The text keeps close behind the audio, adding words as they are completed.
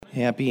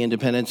Happy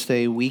Independence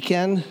Day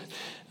weekend.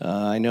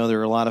 I know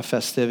there are a lot of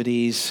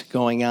festivities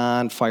going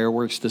on,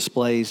 fireworks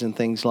displays and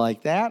things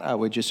like that. I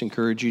would just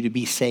encourage you to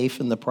be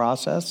safe in the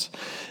process.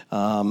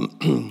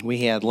 We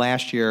had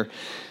last year,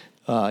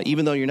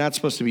 even though you're not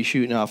supposed to be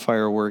shooting off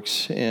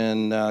fireworks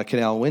in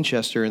Canal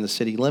Winchester in the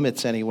city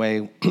limits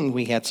anyway,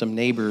 we had some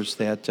neighbors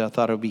that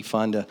thought it would be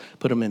fun to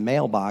put them in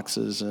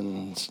mailboxes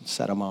and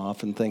set them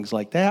off and things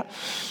like that.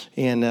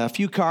 And a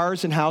few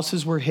cars and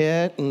houses were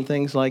hit and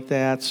things like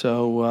that.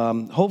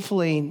 So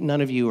hopefully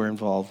none of you are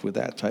involved with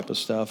that type of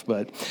stuff.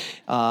 But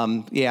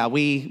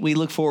we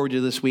look forward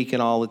to this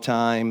weekend all the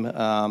time.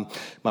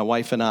 My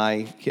wife and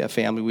I,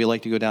 family, we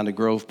like to go down to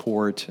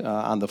Groveport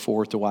on the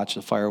 4th to watch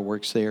the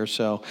fireworks there.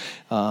 So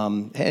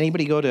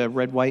anybody go to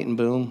Red, White, and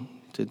Boom?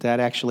 Did that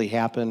actually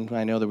happen?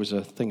 I know there was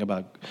a thing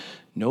about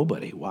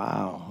nobody.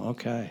 Wow.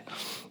 Okay.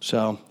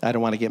 So I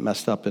don't want to get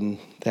messed up in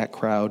that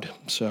crowd.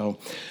 So,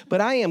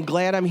 but I am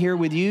glad I'm here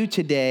with you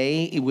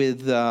today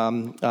with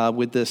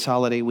this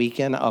holiday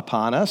weekend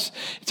upon us.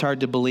 It's hard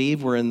to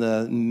believe we're in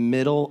the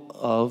middle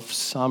of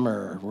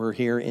summer. We're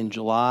here in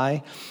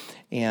July.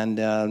 And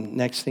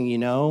next thing you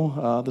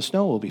know, the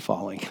snow will be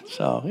falling.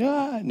 So,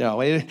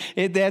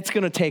 that's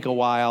going to take a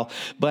while.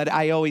 But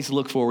I always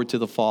look forward to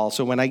the fall.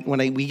 So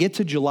when we get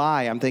to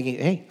July, I'm thinking,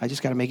 hey, I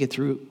just got to make it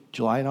through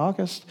July and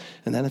August,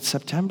 and then it's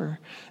September.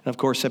 And of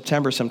course,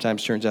 September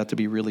sometimes turns out to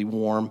be really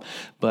warm.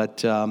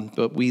 But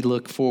we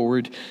look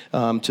forward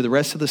to the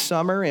rest of the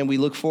summer, and we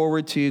look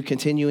forward to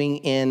continuing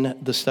in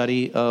the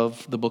study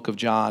of the book of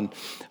John.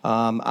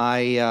 While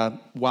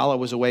I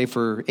was away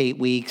for 8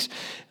 weeks,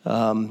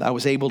 I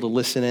was able to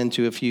listen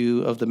into a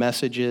few of the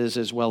messages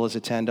as well as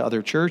attend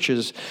other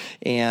churches,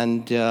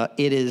 and I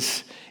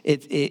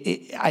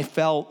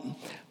felt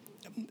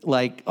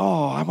like,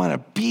 I want to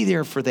be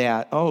there for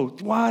that. Oh,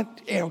 what?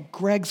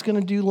 Greg's going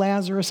to do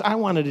Lazarus. I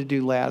wanted to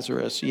do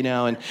Lazarus,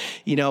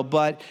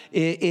 but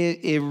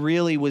it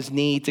really was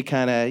neat to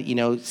kind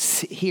of,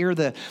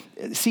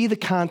 see the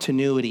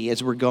continuity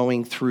as we're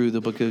going through the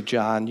book of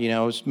John.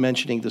 I was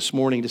mentioning this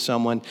morning to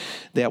someone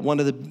that one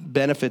of the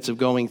benefits of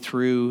going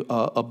through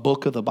a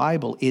book of the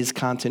Bible is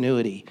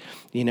continuity.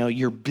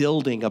 You're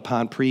building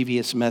upon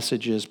previous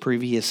messages,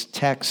 previous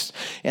texts,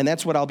 and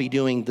that's what I'll be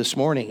doing this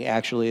morning,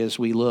 actually, as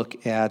we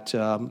look at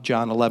John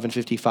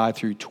 11:55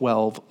 through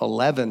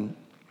 12:11.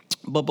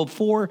 But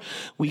before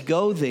we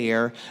go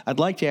there, I'd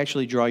like to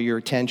actually draw your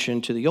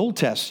attention to the Old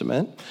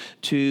Testament,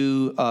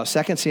 to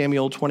 2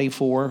 Samuel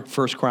 24,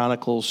 1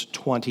 Chronicles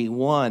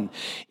 21.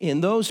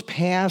 In those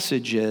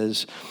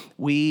passages,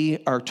 we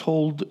are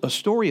told a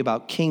story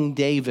about King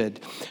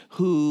David,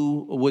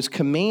 who was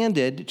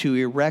commanded to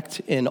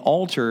erect an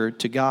altar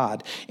to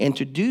God and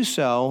to do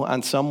so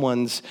on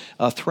someone's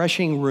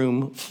threshing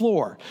room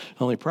floor.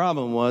 The only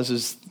problem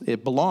was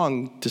it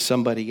belonged to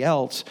somebody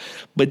else.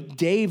 But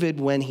David,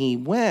 when he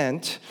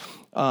went,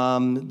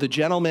 the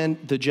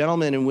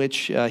gentleman in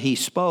which he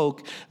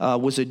spoke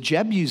was a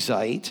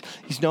Jebusite.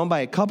 He's known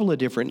by a couple of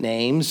different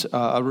names,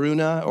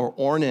 Aruna or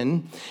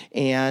Ornan,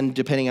 and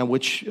depending on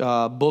which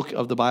book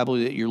of the Bible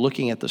that you're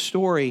looking at the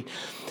story.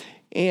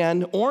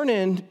 And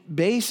Ornan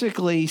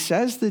basically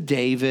says to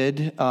David,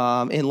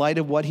 in light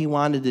of what he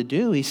wanted to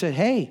do, he said,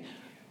 hey,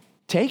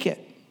 take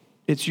it.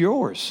 It's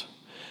yours.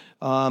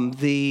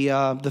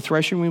 The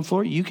threshing room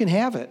floor, you can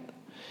have it.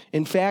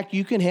 In fact,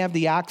 you can have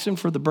the oxen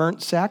for the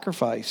burnt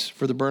sacrifice,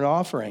 for the burnt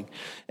offering.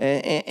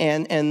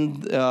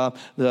 And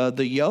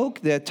the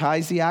yoke that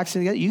ties the oxen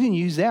together, you can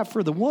use that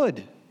for the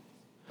wood.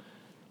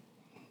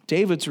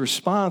 David's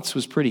response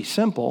was pretty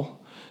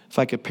simple. If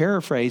I could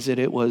paraphrase it,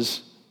 it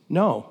was,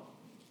 no,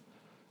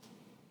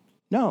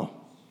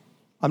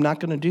 I'm not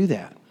going to do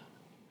that.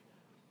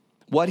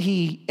 What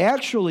he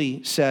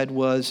actually said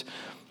was,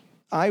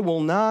 I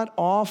will not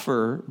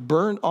offer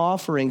burnt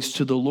offerings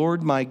to the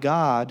Lord my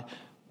God,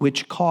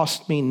 which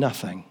cost me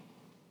nothing.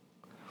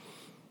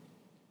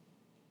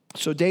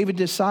 So David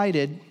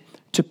decided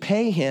to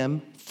pay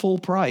him full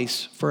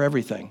price for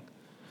everything.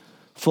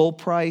 Full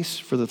price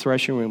for the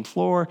threshing room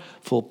floor,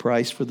 full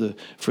price for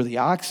the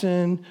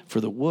oxen, for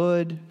the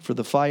wood, for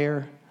the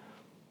fire.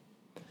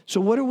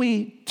 So what are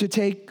we to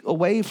take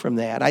away from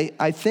that?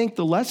 I think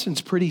the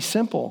lesson's pretty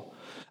simple.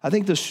 I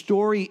think the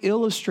story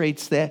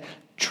illustrates that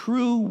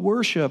true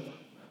worship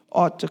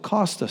ought to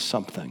cost us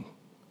something.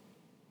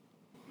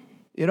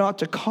 It ought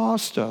to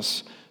cost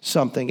us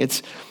something.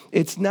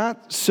 It's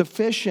not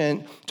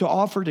sufficient to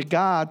offer to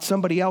God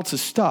somebody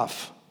else's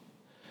stuff.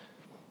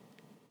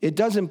 It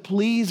doesn't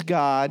please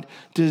God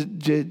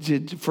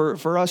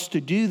for us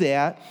to do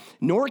that,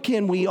 nor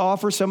can we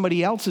offer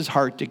somebody else's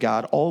heart to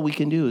God. All we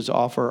can do is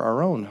offer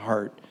our own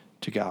heart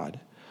to God.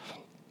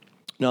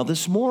 Now,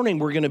 this morning,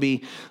 we're going to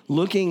be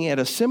looking at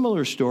a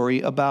similar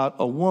story about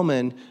a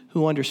woman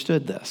who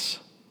understood this.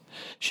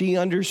 She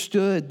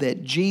understood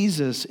that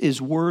Jesus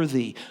is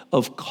worthy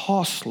of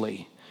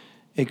costly,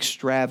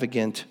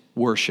 extravagant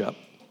worship.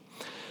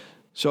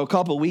 So a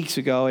couple of weeks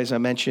ago, as I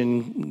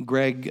mentioned,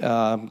 Greg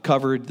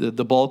covered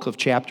the bulk of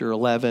chapter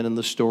 11 and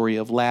the story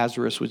of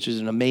Lazarus, which is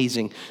an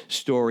amazing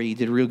story. He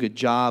did a real good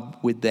job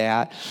with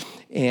that.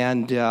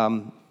 And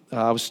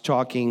I was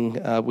talking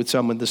with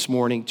someone this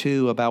morning,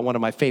 too, about one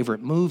of my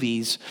favorite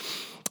movies.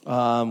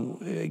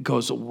 It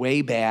goes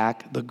way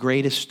back, The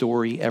Greatest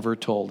Story Ever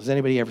Told. Has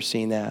anybody ever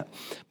seen that?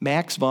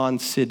 Max von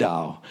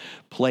Sydow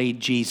played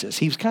Jesus.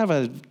 He was kind of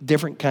a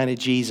different kind of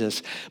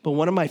Jesus, but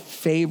one of my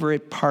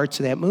favorite parts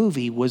of that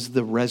movie was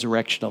the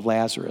resurrection of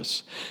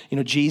Lazarus. You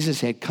know,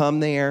 Jesus had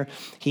come there.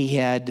 He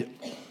had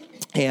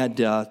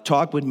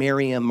talked with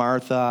Mary and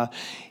Martha.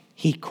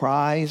 He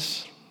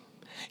cries.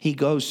 He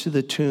goes to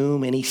the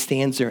tomb and he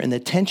stands there and the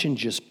tension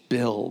just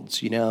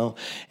builds, you know.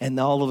 And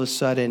all of a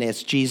sudden,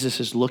 as Jesus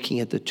is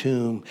looking at the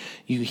tomb,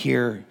 you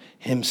hear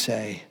him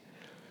say,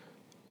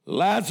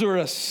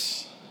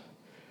 "Lazarus,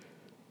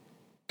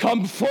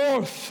 come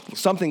forth."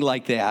 Something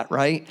like that,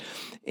 right?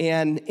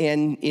 And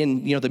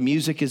you know, the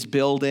music is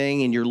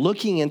building and you're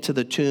looking into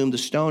the tomb. The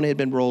stone had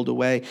been rolled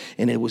away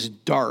and it was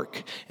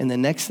dark. And the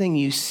next thing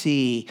you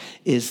see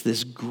is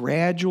this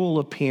gradual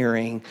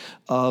appearing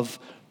of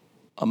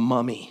a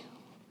mummy.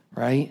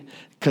 Right?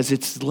 Because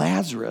it's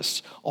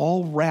Lazarus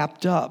all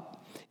wrapped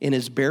up in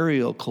his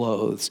burial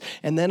clothes.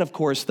 And then, of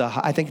course,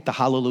 I think the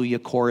Hallelujah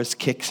chorus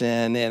kicks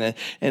in, and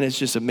it's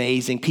just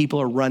amazing. People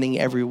are running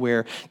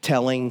everywhere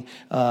telling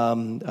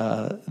them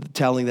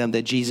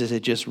that Jesus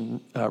had just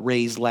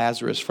raised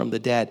Lazarus from the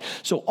dead.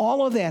 So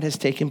all of that has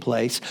taken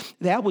place.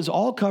 That was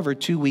all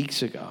covered 2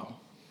 weeks ago.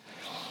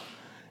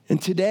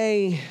 And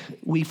today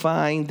we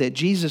find that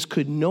Jesus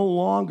could no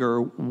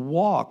longer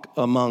walk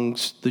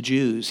amongst the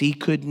Jews. He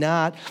could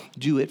not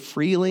do it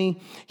freely.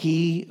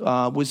 He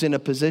was in a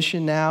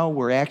position now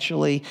where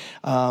actually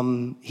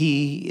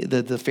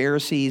the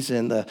Pharisees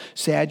and the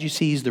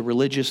Sadducees, the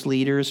religious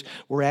leaders,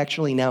 were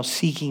actually now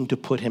seeking to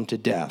put him to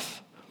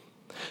death.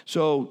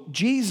 So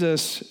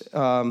Jesus,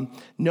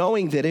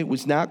 knowing that it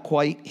was not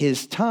quite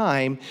his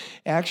time,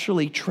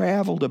 actually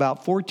traveled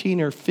about 14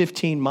 or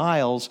 15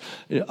 miles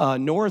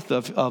north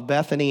of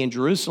Bethany and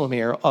Jerusalem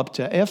here up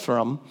to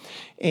Ephraim,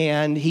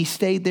 and he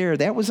stayed there.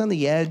 That was on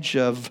the edge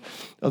of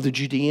the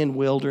Judean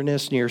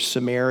wilderness near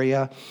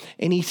Samaria,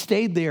 and he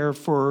stayed there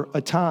for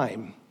a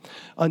time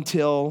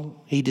until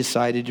he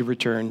decided to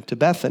return to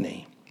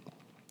Bethany.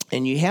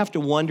 And you have to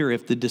wonder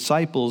if the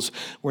disciples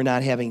were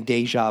not having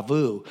deja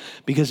vu.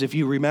 Because if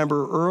you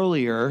remember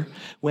earlier,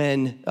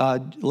 when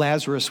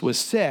Lazarus was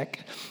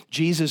sick,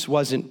 Jesus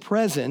wasn't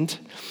present,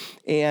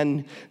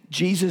 and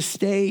Jesus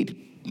stayed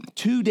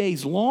 2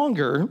 days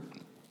longer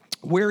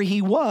where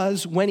he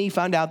was when he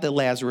found out that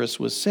Lazarus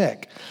was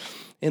sick.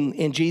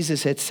 And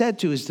Jesus had said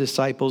to his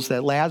disciples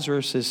that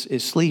Lazarus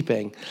is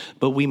sleeping,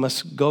 but we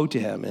must go to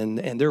him.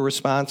 And their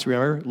response,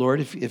 remember, Lord,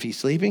 if he's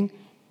sleeping,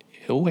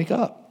 he'll wake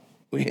up.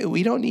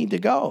 We don't need to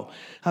go.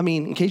 I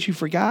mean, in case you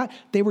forgot,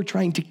 they were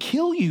trying to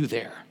kill you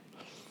there.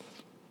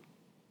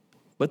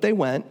 But they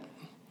went.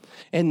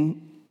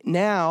 And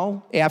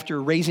now,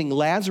 after raising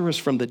Lazarus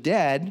from the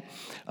dead,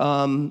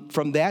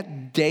 from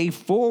that day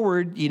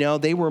forward, you know,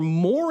 they were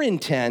more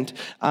intent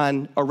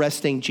on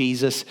arresting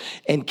Jesus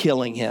and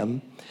killing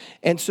him.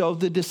 And so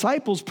the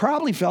disciples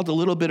probably felt a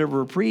little bit of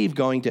reprieve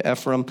going to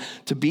Ephraim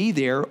to be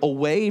there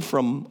away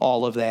from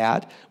all of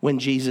that when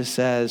Jesus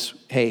says,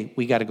 hey,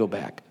 we got to go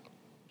back.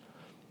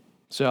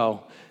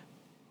 So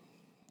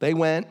they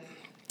went,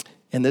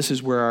 and this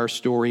is where our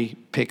story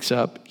picks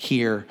up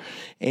here.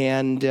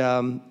 And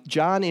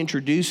John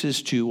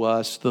introduces to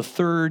us the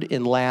third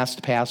and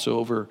last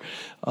Passover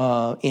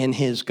in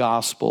his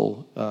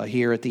gospel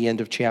here at the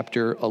end of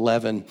chapter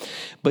 11.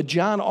 But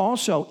John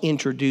also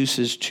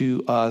introduces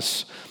to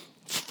us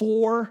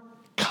 4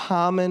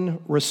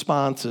 common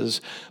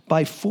responses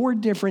by 4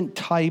 different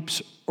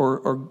types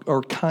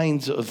or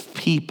kinds of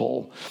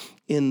people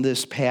in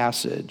this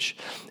passage.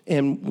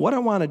 And what I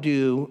want to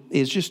do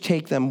is just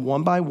take them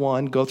one by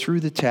one, go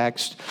through the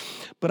text,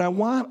 but I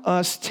want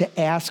us to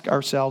ask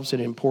ourselves an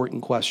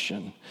important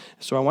question.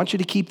 So I want you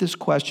to keep this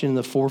question in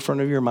the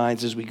forefront of your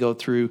minds as we go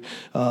through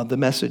the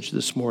message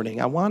this morning.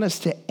 I want us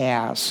to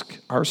ask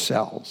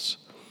ourselves,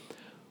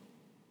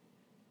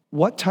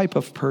 what type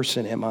of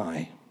person am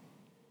I?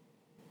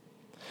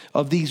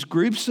 Of these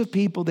groups of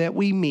people that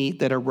we meet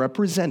that are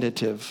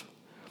representative,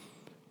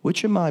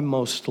 which am I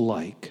most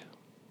like?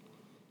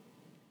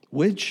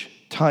 Which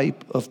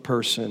type of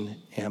person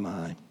am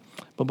I?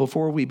 But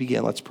before we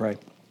begin, let's pray.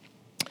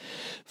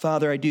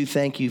 Father, I do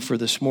thank you for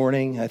this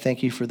morning. I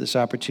thank you for this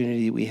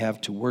opportunity we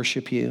have to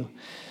worship you.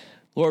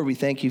 Lord, we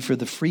thank you for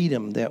the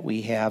freedom that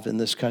we have in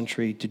this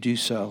country to do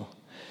so.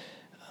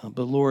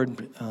 But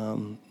Lord,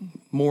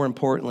 more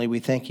importantly, we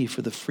thank you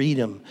for the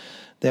freedom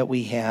that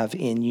we have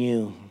in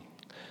you,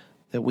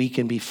 that we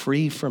can be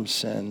free from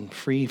sin,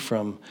 free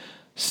from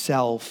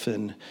self,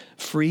 and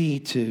free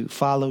to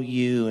follow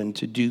you and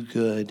to do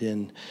good.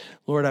 And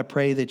Lord, I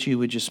pray that you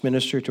would just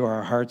minister to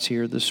our hearts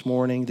here this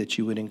morning, that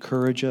you would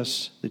encourage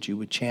us, that you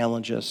would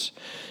challenge us,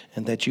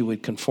 and that you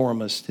would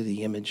conform us to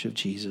the image of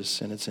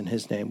Jesus. And it's in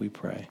his name we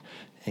pray.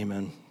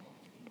 Amen.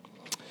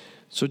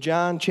 So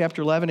John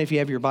chapter 11, if you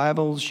have your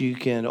Bibles, you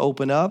can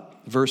open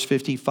up verse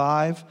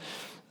 55.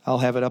 I'll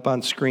have it up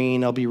on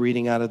screen. I'll be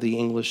reading out of the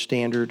English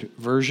Standard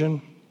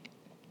Version.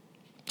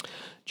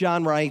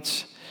 John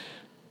writes,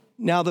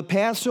 Now the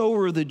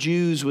Passover of the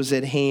Jews was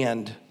at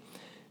hand,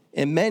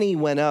 and many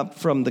went up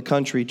from the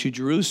country to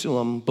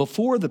Jerusalem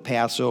before the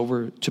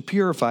Passover to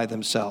purify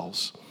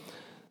themselves.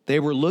 They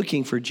were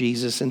looking for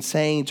Jesus and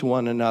saying to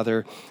one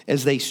another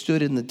as they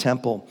stood in the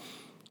temple,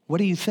 "What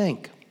do you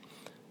think?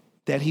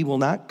 That he will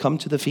not come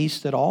to the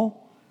feast at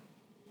all?"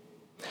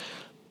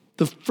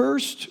 The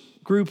first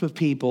group of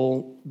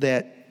people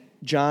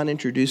that John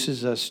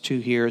introduces us to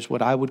here is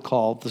what I would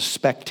call the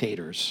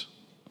spectators.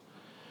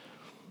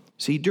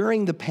 See,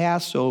 during the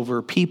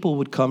Passover, people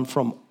would come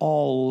from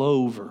all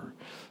over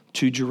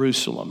to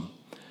Jerusalem.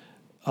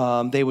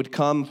 They would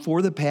come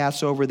for the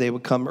Passover. They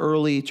would come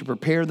early to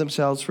prepare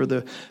themselves for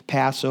the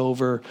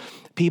Passover.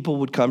 People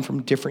would come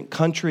from different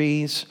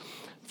countries,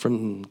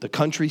 from the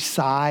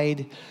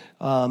countryside,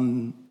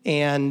 and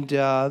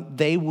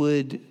they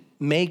would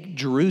make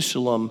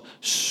Jerusalem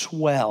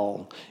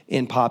swell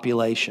in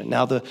population.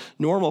 Now, the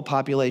normal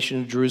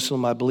population of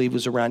Jerusalem, I believe,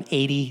 was around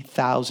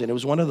 80,000. It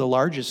was one of the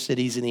largest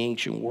cities in the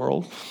ancient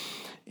world.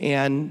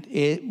 And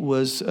it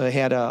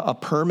had a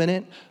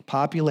permanent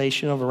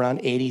population of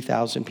around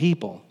 80,000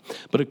 people.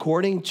 But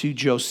according to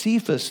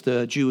Josephus,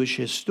 the Jewish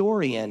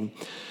historian,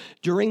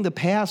 during the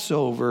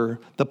Passover,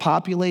 the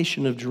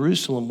population of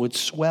Jerusalem would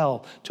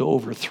swell to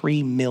over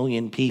 3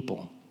 million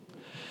people.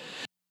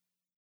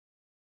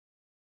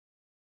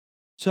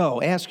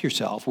 So ask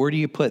yourself, where do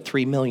you put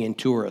 3 million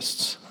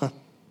tourists?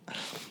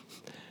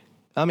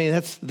 I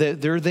mean,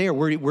 they're there.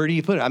 Where do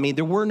you put it? I mean,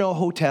 there were no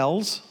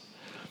hotels.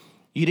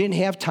 You didn't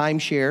have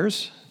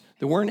timeshares.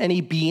 There weren't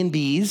any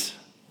B&Bs.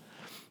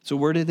 So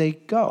where did they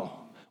go?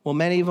 Well,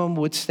 many of them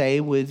would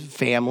stay with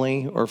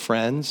family or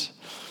friends.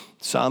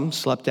 Some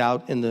slept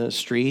out in the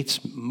streets.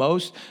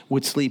 Most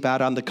would sleep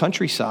out on the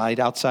countryside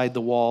outside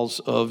the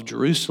walls of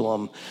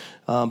Jerusalem.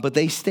 But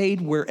they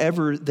stayed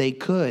wherever they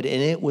could,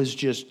 and it was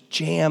just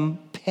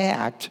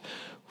jam-packed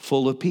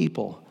full of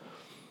people.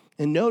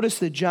 And notice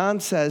that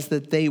John says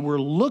that they were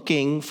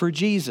looking for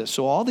Jesus.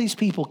 So all these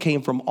people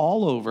came from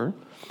all over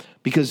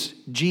because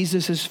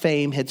Jesus'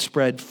 fame had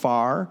spread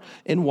far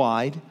and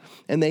wide,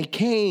 and they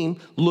came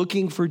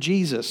looking for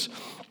Jesus.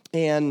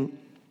 And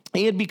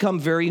he had become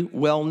very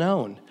well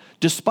known,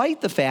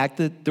 despite the fact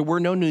that there were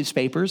no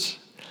newspapers,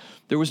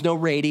 there was no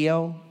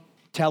radio,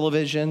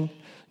 television,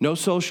 no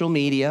social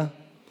media,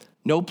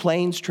 no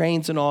planes,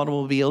 trains, and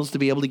automobiles to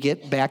be able to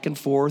get back and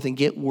forth and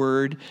get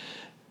word.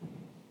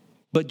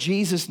 But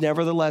Jesus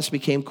nevertheless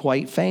became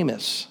quite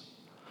famous.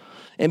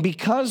 And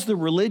because the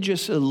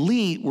religious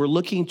elite were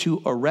looking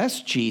to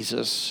arrest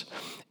Jesus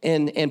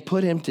and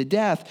put him to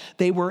death,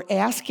 they were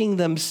asking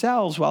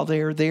themselves while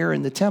they were there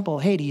in the temple,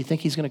 "Hey, do you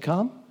think he's going to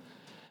come?"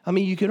 I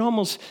mean, you could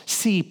almost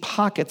see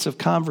pockets of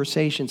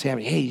conversations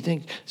happening. "Hey, you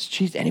think,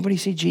 anybody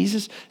see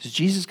Jesus? Is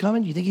Jesus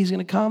coming? Do you think he's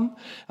going to come?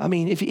 I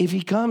mean, if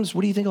he comes,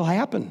 what do you think will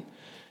happen?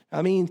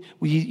 I mean,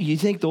 you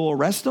think they'll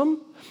arrest him?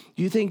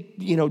 You think,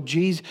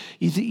 Jesus,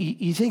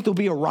 you think there'll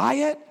be a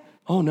riot?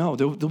 Oh, no,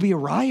 there'll be a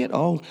riot?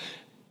 Oh,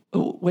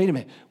 wait a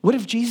minute. What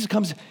if Jesus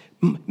comes?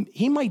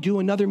 He might do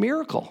another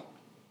miracle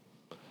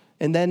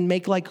and then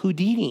make like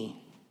Houdini,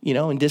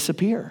 and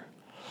disappear."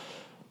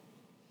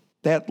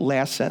 That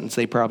last sentence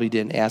they probably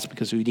didn't ask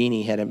because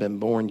Houdini hadn't been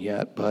born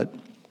yet, but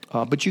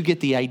you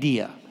get the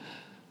idea.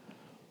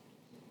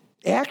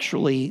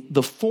 Actually,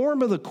 the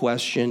form of the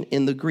question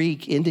in the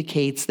Greek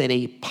indicates that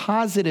a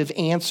positive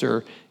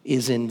answer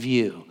is in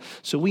view.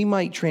 So we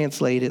might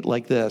translate it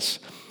like this: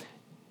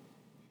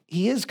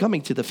 he is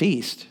coming to the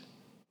feast,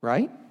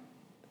 right?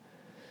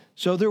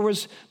 So there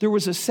was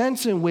a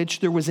sense in which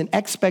there was an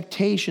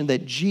expectation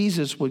that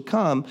Jesus would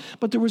come,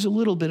 but there was a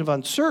little bit of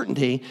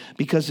uncertainty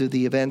because of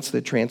the events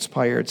that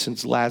transpired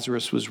since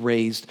Lazarus was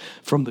raised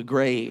from the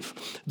grave.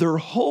 They're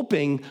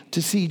hoping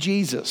to see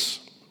Jesus.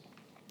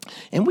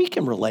 And we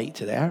can relate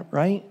to that,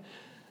 right?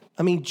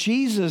 I mean,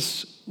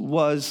 Jesus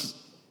was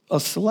a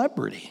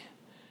celebrity.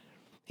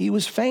 He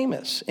was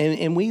famous,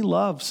 and we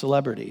love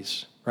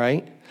celebrities,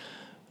 right?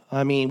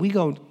 I mean, we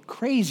go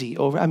crazy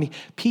over,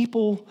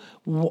 people,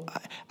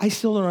 I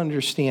still don't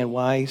understand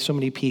why so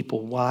many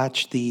people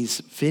watch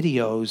these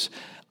videos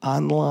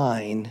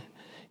online,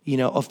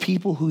 of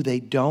people who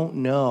they don't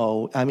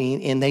know. I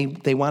mean, and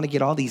they want to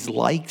get all these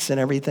likes and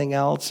everything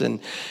else. And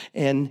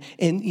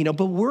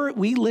but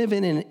we live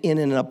in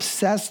an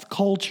obsessed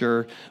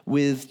culture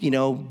with,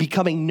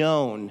 becoming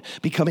known,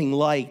 becoming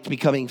liked,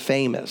 becoming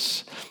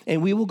famous.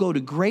 And we will go to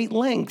great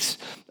lengths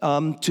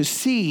to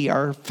see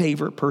our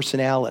favorite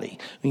personality,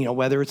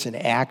 whether it's an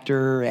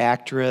actor,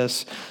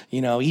 actress,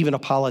 even a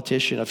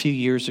politician. A few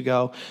years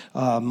ago,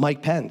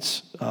 Mike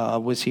Pence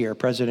was here.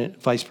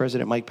 Vice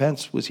President Mike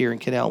Pence was here in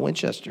Canal,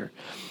 Winchester.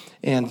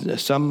 And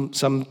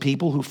some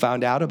people who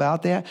found out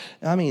about that,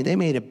 they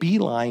made a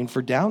beeline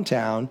for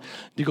downtown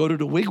to go to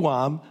the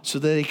Wigwam so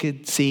that they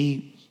could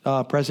see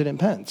President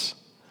Pence.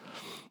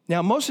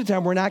 Now, most of the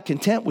time, we're not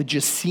content with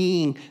just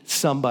seeing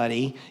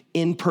somebody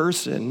in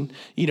person,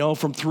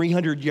 from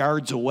 300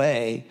 yards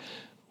away.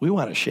 We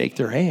want to shake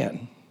their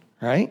hand,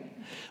 right?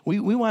 We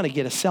want to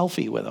get a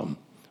selfie with them.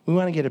 We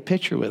want to get a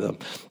picture with him.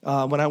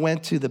 When I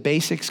went to the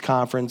Basics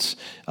Conference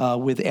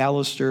with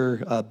Alistair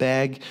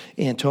Begg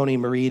and Tony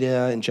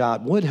Merida and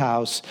John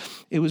Woodhouse,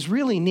 it was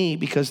really neat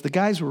because the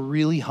guys were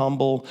really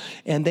humble,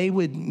 and they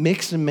would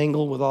mix and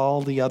mingle with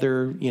all the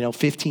other,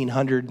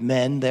 1,500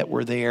 men that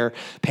were there,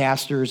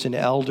 pastors and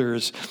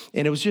elders.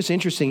 And it was just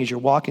interesting as you're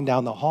walking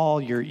down the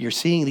hall, you're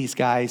seeing these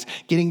guys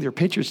getting their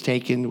pictures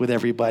taken with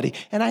everybody.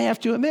 And I have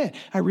to admit,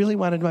 I really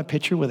wanted my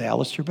picture with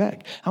Alistair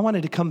Begg. I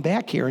wanted to come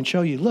back here and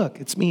show you, look,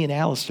 it's me and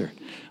Alistair.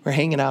 We're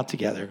hanging out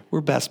together. We're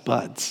best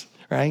buds,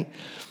 right?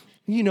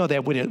 You know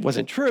that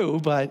wasn't true,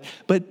 but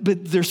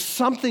there's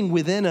something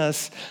within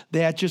us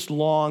that just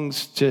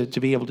longs to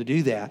be able to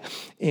do that.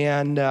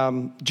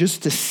 And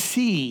just to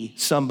see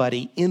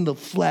somebody in the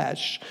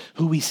flesh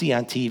who we see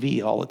on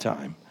TV all the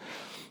time.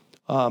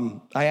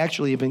 I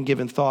actually have been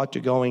given thought to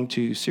going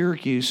to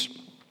Syracuse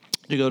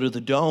to go to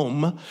the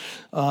Dome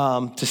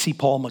to see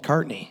Paul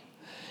McCartney.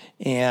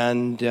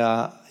 And,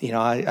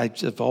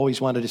 I've always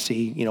wanted to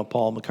see,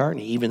 Paul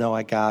McCartney, even though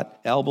I got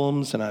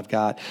albums and I've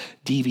got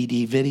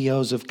DVD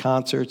videos of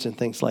concerts and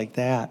things like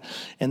that.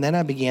 And then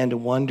I began to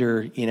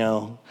wonder,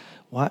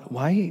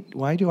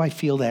 why do I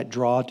feel that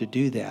draw to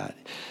do that?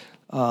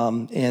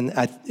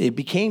 It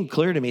became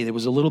clear to me that it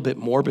was a little bit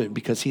morbid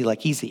because he's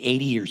 80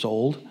 years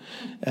old.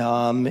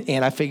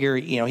 And I figure,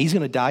 he's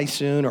going to die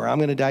soon, or I'm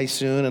going to die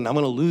soon, and I'm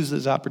going to lose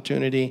this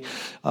opportunity.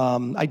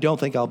 I don't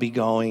think I'll be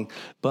going.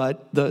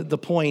 But the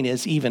point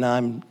is, even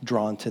I'm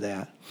drawn to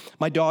that.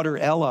 My daughter,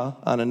 Ella,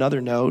 on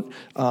another note,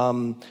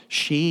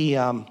 she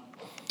kind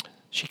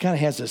of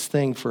has this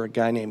thing for a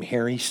guy named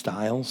Harry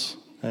Styles.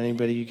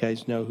 Anybody you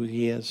guys know who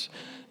he is?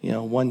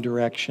 One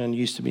Direction,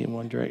 used to be in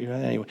One Direction.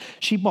 Anyway,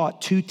 she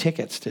bought 2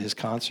 tickets to his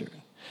concert.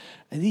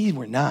 And these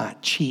were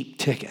not cheap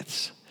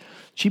tickets.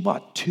 She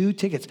bought 2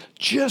 tickets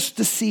just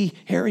to see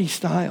Harry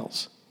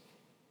Styles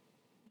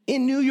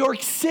in New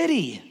York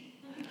City.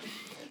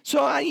 So,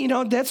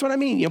 that's what I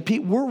mean.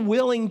 We're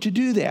willing to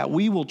do that.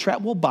 We will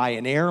we'll buy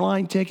an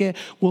airline ticket.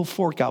 We'll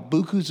fork out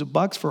bukus of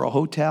bucks for a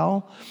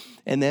hotel.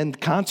 And then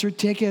concert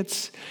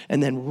tickets,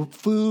 and then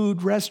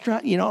food,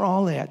 restaurant,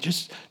 all that,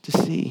 just to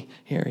see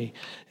Harry.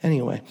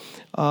 Anyway,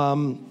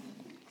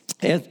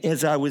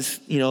 as I was,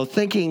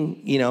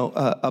 thinking,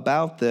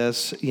 about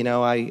this,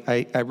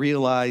 I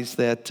realized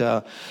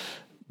that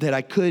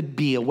I could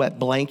be a wet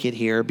blanket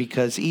here,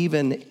 because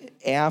even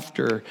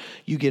after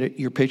you get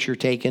your picture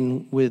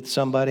taken with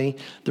somebody,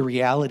 the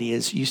reality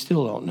is you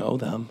still don't know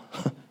them,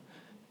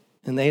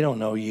 and they don't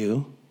know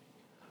you.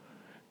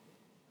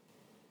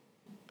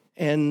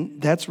 And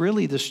that's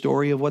really the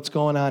story of what's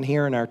going on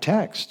here in our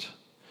text.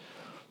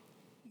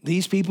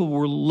 These people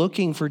were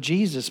looking for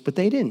Jesus, but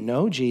they didn't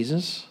know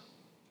Jesus.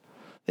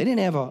 They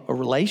didn't have a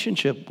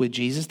relationship with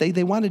Jesus.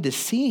 They wanted to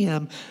see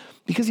him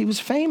because he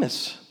was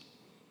famous,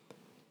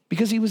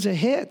 because he was a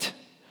hit,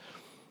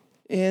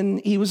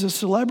 and he was a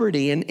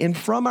celebrity. And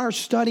from our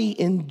study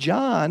in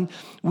John,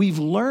 we've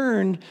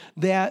learned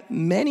that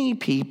many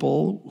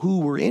people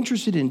who were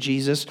interested in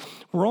Jesus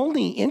were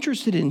only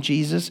interested in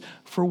Jesus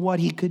for what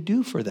he could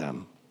do for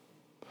them.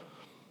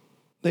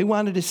 They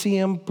wanted to see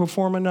him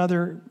perform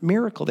another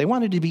miracle. They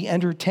wanted to be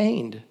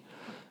entertained.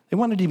 They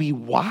wanted to be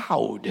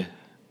wowed.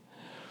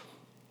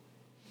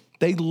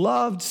 They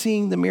loved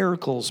seeing the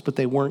miracles, but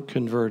they weren't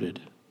converted.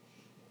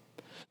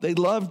 They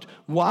loved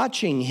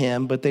watching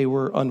him, but they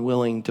were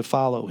unwilling to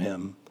follow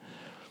him.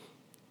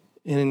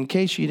 And in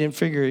case you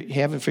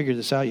haven't figured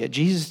this out yet,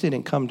 Jesus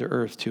didn't come to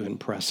earth to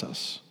impress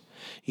us.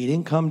 He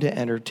didn't come to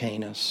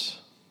entertain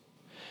us.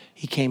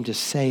 He came to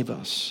save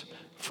us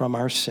from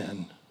our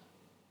sin.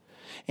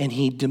 And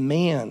he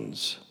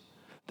demands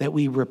that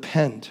we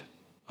repent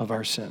of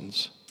our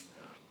sins,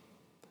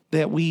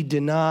 that we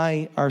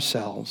deny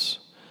ourselves,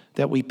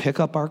 that we pick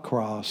up our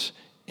cross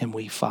and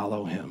we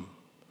follow him.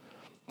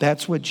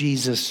 That's what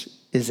Jesus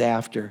is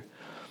after.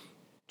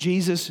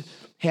 Jesus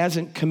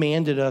hasn't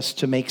commanded us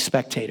to make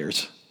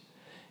spectators.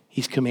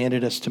 He's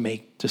commanded us to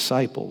make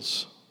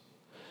disciples.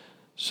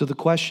 So the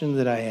question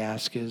that I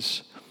ask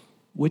is,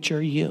 which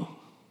are you?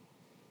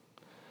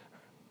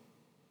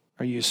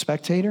 Are you a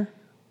spectator?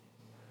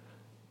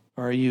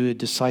 Or are you a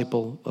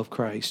disciple of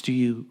Christ? Do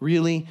you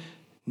really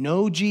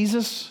know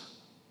Jesus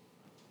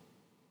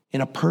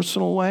in a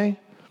personal way?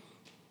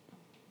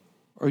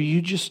 Or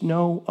you just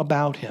know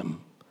about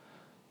him?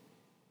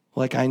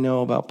 Like I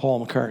know about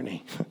Paul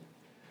McCartney,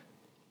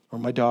 or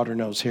my daughter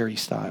knows Harry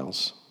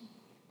Styles.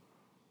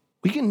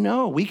 We can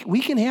know, we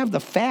can have the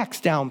facts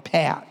down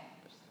pat,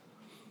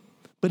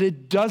 but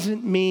it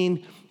doesn't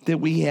mean that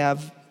we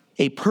have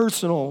a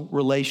personal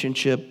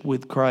relationship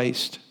with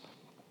Christ.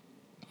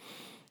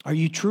 Are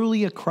you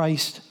truly a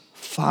Christ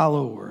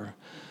follower,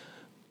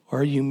 or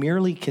are you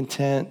merely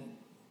content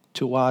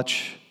to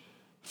watch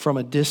from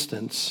a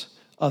distance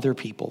other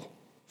people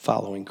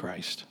following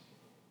Christ?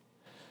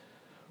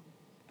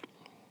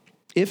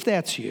 If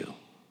that's you,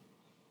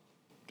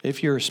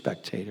 if you're a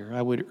spectator,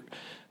 I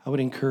would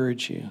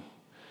encourage you,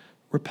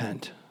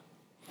 repent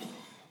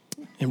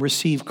and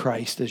receive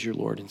Christ as your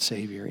Lord and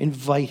Savior.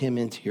 Invite him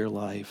into your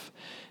life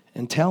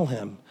and tell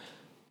him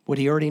what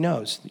he already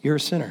knows. You're a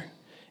sinner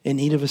in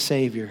need of a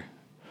Savior,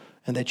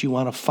 and that you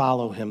want to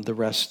follow him the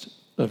rest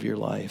of your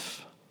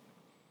life.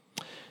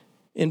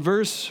 In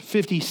verse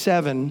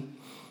 57,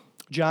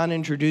 John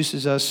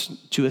introduces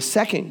us to a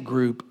second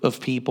group of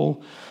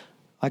people.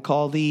 I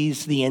call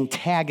these the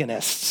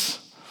antagonists,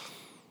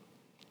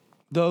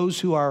 those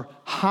who are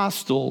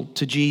hostile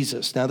to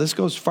Jesus. Now, this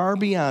goes far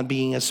beyond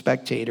being a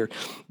spectator.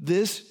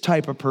 This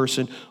type of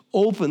person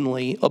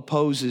openly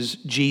opposes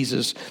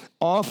Jesus,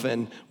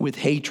 often with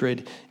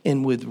hatred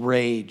and with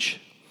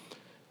rage.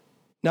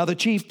 Now, the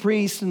chief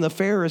priests and the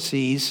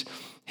Pharisees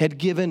had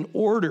given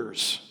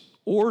orders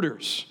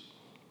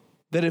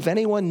that if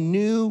anyone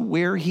knew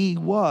where he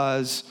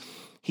was,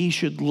 he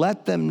should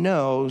let them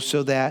know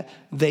so that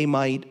they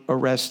might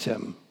arrest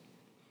him.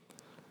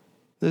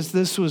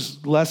 This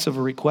was less of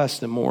a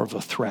request and more of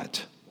a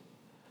threat.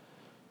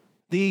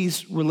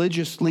 These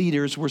religious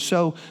leaders were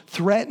so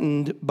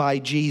threatened by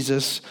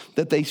Jesus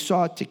that they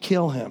sought to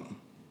kill him.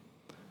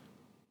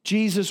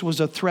 Jesus was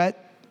a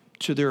threat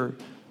to their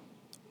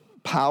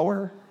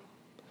power,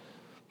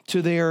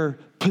 to their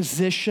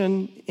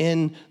position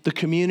in the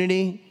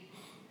community,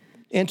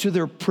 and to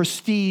their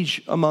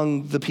prestige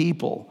among the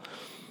people.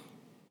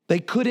 They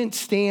couldn't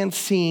stand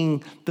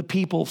seeing the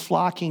people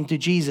flocking to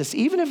Jesus,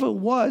 even if it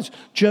was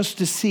just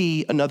to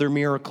see another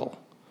miracle.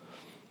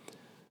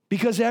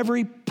 Because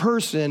every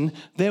person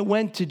that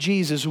went to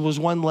Jesus was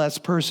one less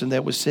person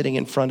that was sitting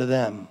in front of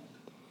them.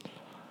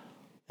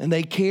 And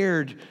they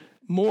cared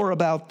more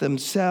about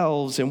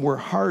themselves and were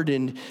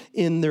hardened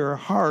in their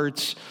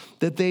hearts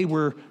that they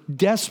were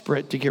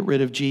desperate to get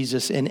rid of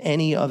Jesus and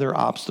any other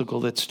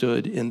obstacle that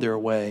stood in their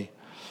way.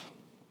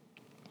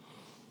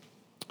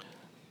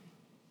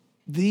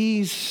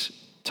 These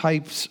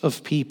types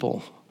of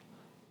people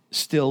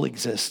still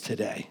exist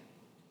today.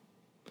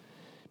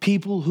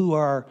 People who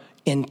are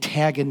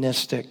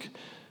antagonistic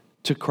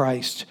to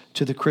Christ,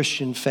 to the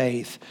Christian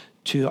faith,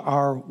 to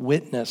our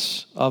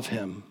witness of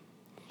him.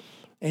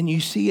 And you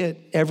see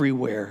it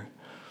everywhere.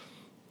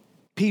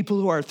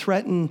 People who are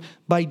threatened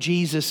by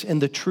Jesus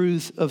and the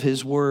truth of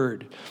his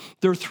word.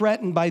 They're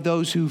threatened by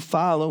those who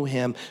follow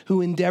him,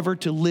 who endeavor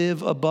to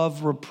live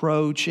above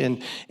reproach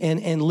and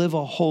live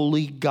a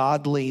holy,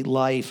 godly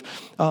life,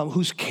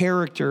 whose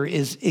character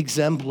is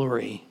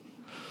exemplary.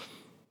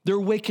 Their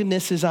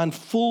wickedness is on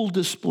full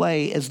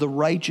display as the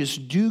righteous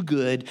do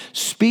good,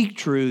 speak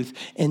truth,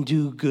 and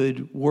do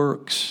good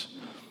works.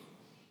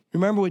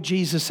 Remember what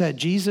Jesus said.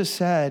 Jesus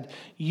said,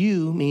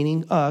 you,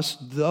 meaning us,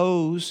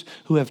 those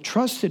who have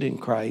trusted in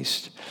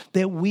Christ,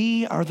 that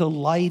we are the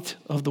light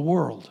of the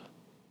world,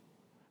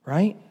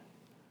 right?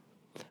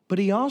 But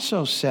he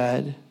also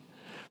said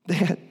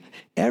that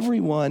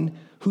everyone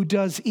who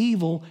does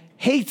evil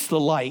hates the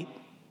light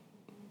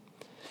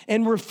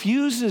and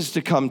refuses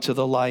to come to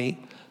the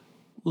light,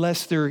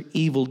 lest their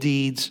evil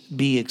deeds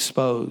be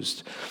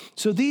exposed.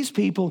 So these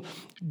people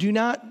do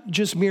not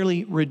just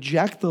merely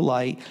reject the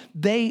light,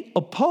 they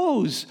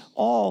oppose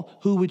all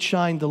who would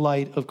shine the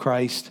light of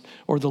Christ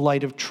or the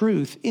light of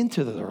truth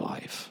into their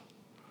life.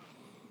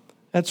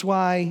 That's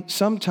why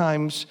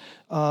sometimes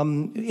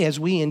as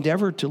we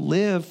endeavor to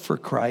live for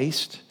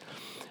Christ,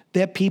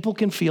 that people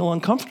can feel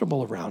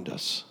uncomfortable around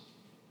us.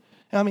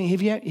 I mean,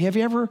 have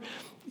you ever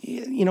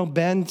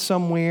been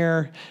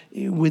somewhere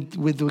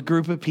with a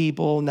group of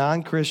people,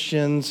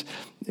 non-Christians,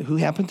 who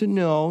happen to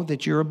know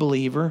that you're a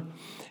believer,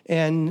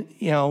 and,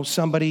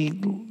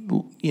 somebody,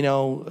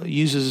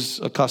 uses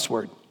a cuss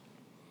word,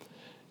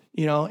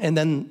 and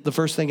then the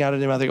first thing out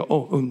of their mouth, they go,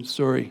 oh, I'm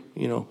sorry,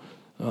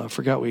 I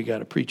forgot we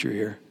got a preacher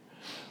here,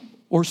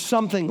 or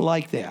something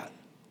like that.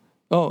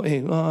 Oh,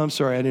 hey, I'm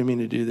sorry, I didn't mean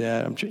to do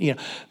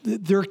that.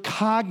 They're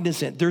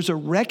cognizant. There's a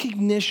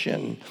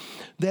recognition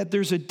that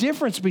there's a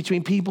difference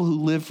between people who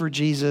live for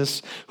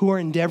Jesus, who are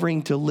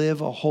endeavoring to live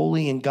a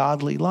holy and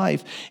godly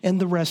life, and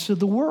the rest of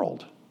the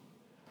world.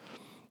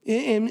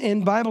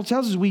 And Bible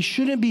tells us we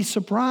shouldn't be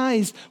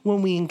surprised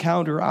when we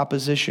encounter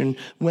opposition,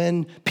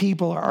 when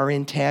people are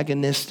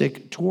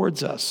antagonistic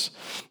towards us.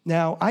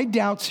 Now, I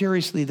doubt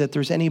seriously that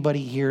there's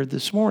anybody here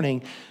this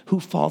morning who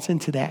falls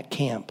into that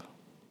camp.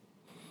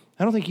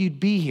 I don't think you'd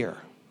be here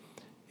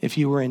if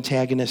you were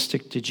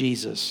antagonistic to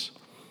Jesus.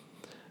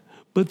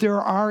 But there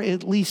are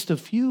at least a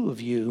few of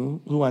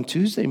you who on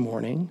Tuesday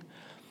morning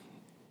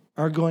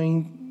are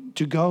going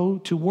to go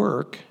to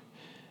work,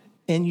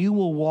 and you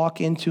will walk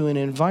into an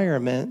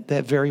environment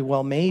that very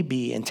well may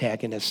be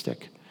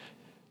antagonistic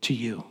to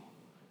you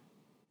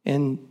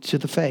and to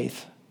the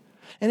faith.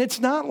 And it's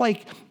not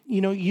like,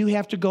 you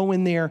have to go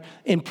in there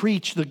and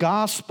preach the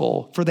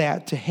gospel for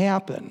that to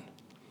happen.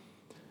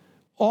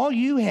 All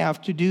you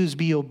have to do is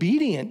be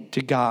obedient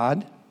to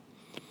God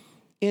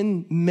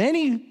in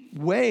many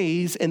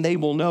ways, and they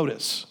will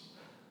notice.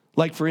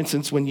 Like, for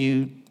instance, when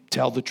you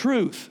tell the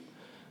truth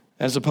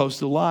as opposed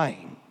to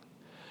lying.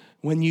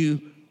 When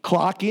you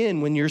clock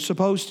in when you're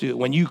supposed to.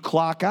 When you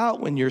clock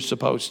out when you're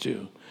supposed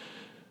to.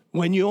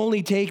 When you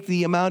only take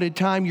the amount of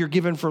time you're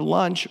given for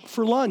lunch.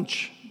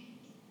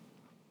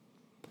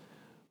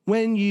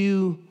 When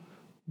you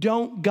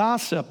don't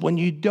gossip. When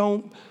you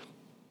don't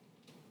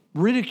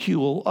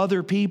ridicule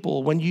other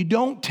people, when you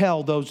don't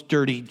tell those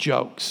dirty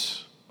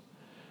jokes,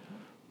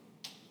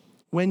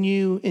 when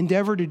you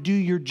endeavor to do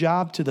your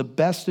job to the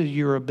best of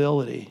your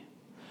ability,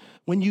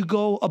 when you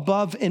go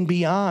above and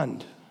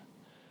beyond,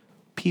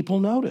 people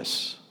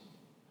notice.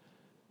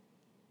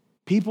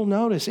 People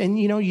notice. And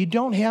you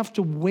don't have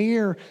to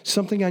wear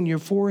something on your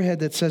forehead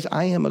that says,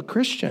 I am a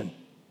Christian.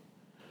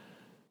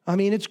 I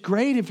mean, it's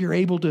great if you're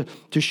able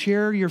to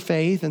share your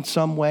faith in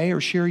some way or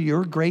share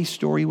your grace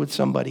story with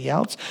somebody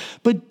else.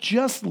 But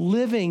just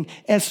living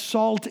as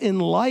salt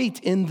and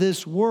light in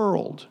this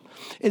world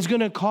is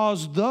going to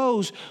cause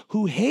those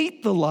who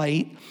hate the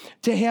light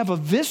to have a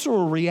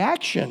visceral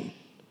reaction.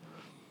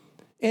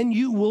 And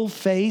you will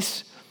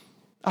face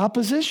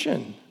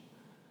opposition.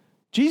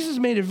 Jesus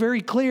made it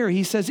very clear.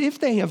 He says, if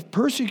they have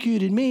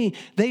persecuted me,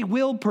 they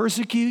will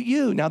persecute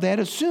you. Now that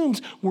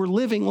assumes we're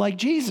living like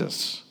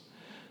Jesus.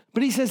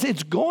 But he says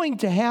it's going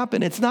to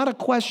happen. It's not a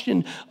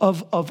question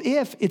of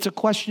if, it's a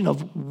question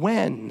of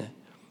when.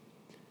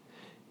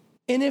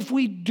 And if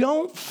we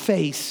don't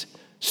face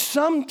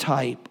some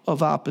type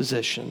of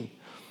opposition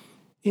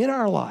in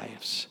our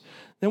lives,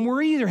 then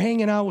we're either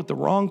hanging out with the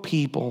wrong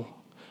people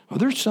or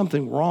there's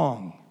something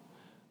wrong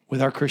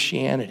with our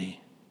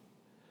Christianity.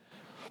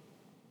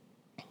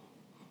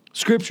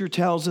 Scripture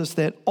tells us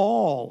that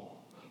all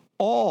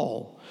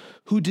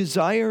who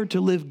desire to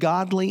live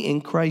godly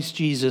in Christ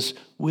Jesus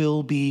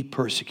will be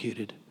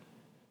persecuted.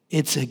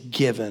 It's a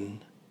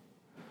given.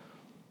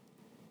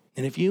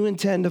 And if you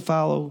intend to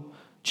follow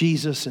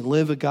Jesus and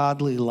live a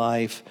godly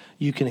life,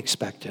 you can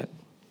expect it.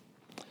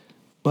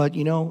 But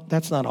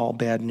that's not all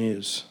bad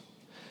news.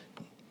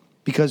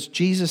 Because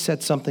Jesus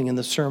said something in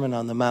the Sermon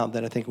on the Mount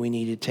that I think we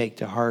need to take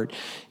to heart.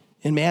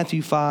 In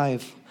Matthew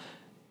 5,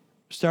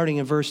 starting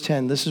in verse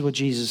 10, this is what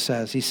Jesus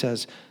says. He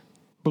says,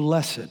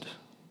 Blessed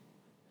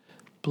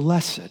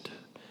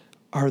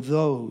are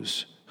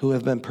those who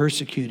have been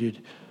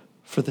persecuted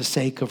for the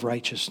sake of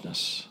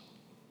righteousness.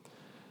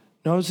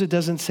 Notice it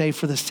doesn't say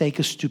for the sake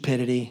of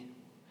stupidity,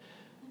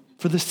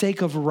 for the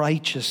sake of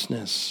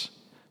righteousness,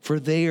 for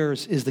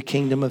theirs is the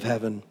kingdom of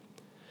heaven.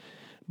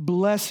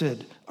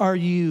 Blessed are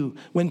you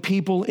when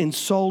people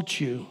insult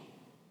you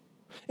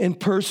and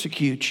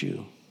persecute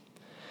you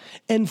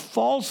and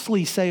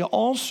falsely say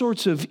all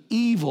sorts of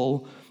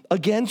evil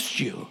against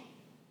you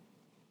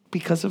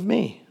because of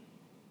me.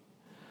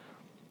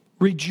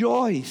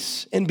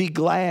 Rejoice and be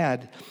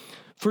glad,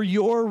 for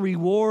your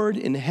reward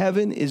in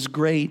heaven is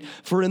great,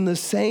 for in the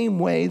same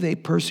way they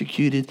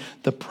persecuted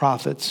the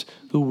prophets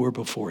who were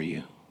before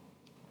you.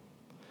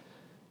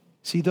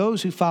 See,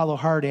 those who follow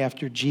hard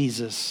after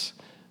Jesus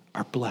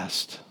are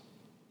blessed.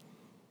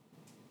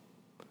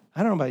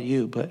 I don't know about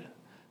you, but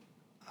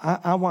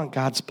I want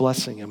God's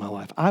blessing in my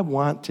life. I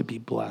want to be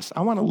blessed.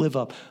 I want to live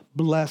a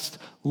blessed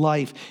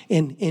life.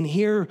 And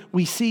here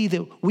we see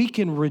that we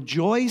can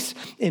rejoice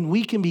and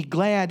we can be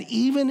glad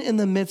even in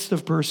the midst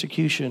of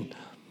persecution.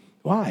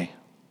 Why?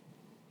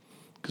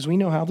 Because we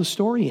know how the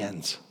story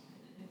ends.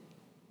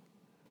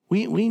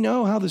 We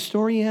know how the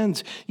story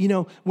ends.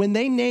 When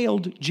they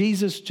nailed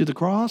Jesus to the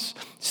cross,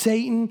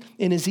 Satan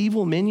and his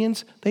evil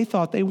minions, they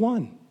thought they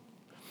won.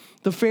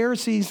 The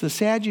Pharisees, the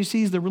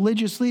Sadducees, the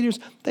religious leaders,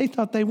 they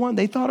thought they won.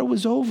 They thought it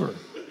was over.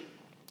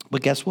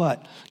 But guess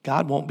what?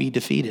 God won't be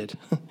defeated.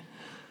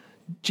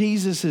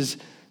 Jesus'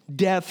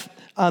 death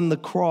on the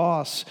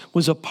cross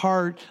was a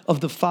part of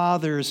the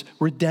Father's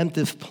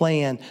redemptive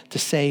plan to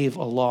save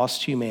a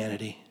lost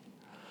humanity.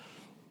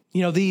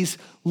 These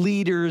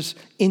leaders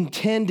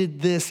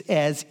intended this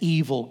as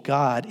evil.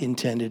 God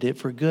intended it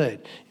for good.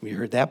 Have you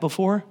heard that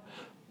before?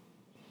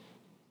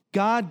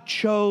 God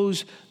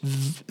chose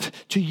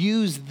to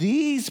use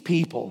these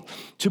people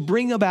to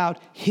bring about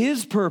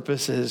his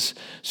purposes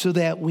so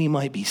that we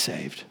might be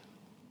saved.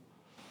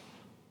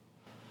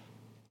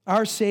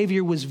 Our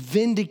Savior was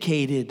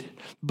vindicated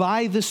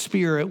by the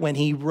Spirit when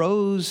he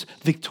rose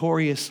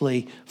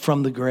victoriously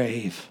from the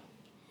grave.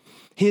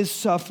 His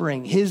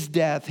suffering, his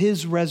death,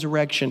 his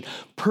resurrection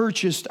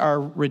purchased our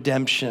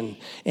redemption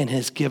and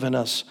has given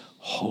us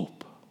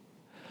hope.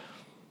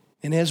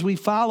 And as we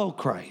follow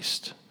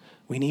Christ,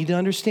 we need to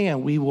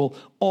understand we will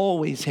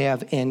always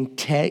have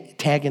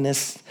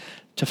antagonists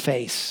to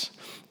face.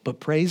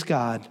 But praise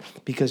God,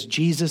 because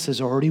Jesus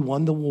has already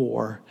won the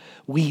war,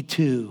 we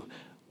too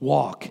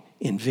walk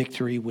in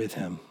victory with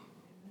him.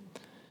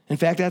 In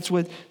fact, that's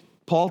what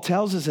Paul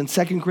tells us in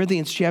 2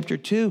 Corinthians chapter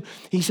 2.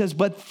 He says,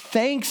 but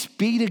thanks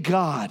be to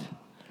God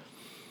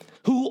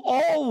who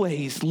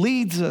always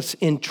leads us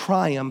in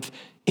triumph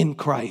in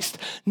Christ.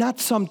 Not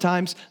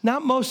sometimes,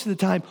 not most of the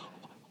time,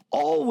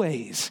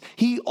 always.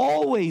 He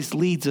always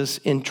leads us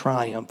in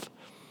triumph.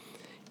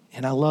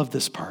 And I love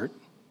this part.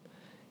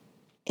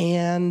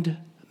 And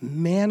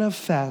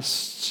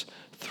manifests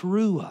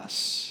through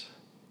us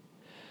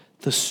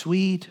the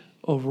sweet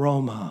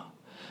aroma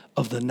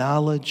of the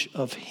knowledge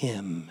of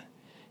him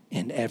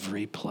in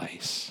every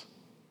place.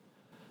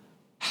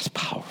 That's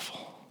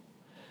powerful.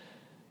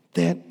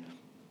 That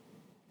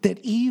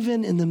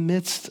even in the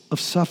midst of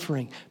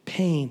suffering,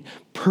 pain,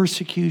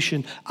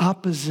 persecution,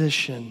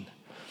 opposition,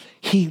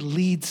 He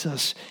leads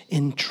us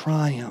in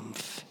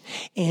triumph,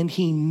 and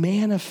he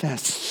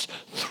manifests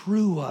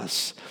through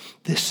us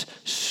this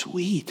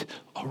sweet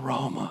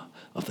aroma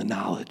of the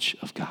knowledge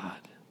of God.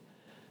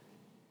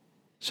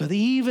 So that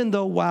even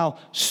though while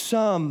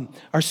some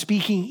are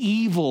speaking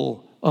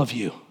evil of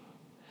you,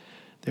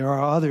 there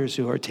are others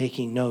who are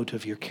taking note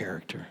of your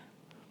character,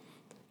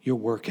 your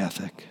work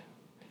ethic,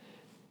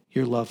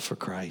 your love for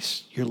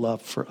Christ, your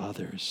love for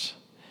others,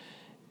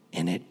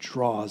 and it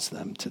draws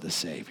them to the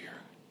Savior.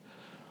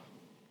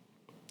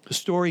 The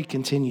story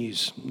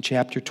continues in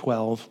chapter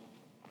 12.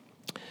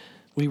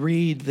 We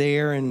read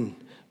there in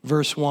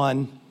verse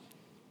 1,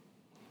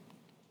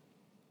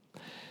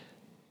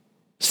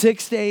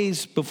 6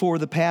 days before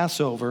the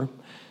Passover,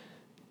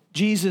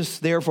 Jesus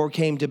therefore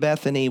came to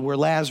Bethany where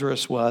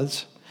Lazarus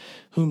was,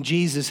 whom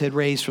Jesus had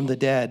raised from the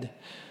dead.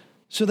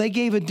 So they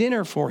gave a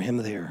dinner for him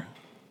there.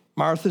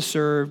 Martha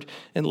served,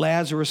 and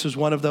Lazarus was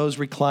one of those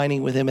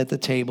reclining with him at the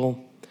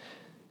table.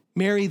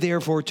 Mary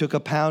therefore took a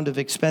pound of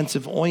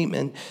expensive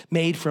ointment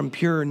made from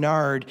pure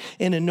nard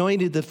and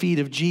anointed the feet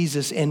of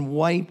Jesus and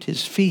wiped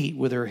his feet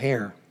with her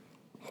hair.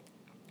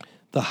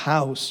 The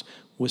house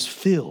was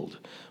filled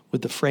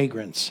with the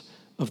fragrance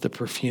of the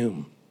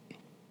perfume.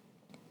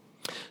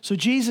 So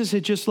Jesus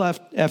had just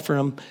left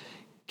Ephraim,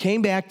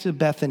 came back to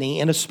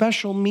Bethany, and a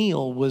special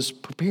meal was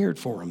prepared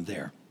for him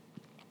there.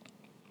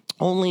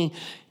 Only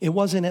it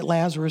wasn't at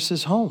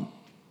Lazarus' home.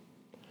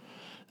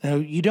 Now,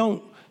 you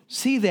don't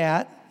see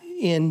that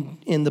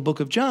in the book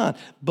of John,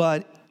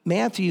 but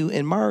Matthew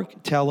and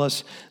Mark tell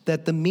us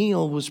that the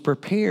meal was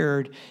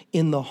prepared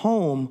in the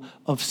home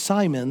of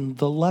Simon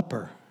the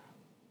leper.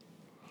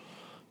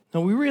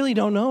 Now, we really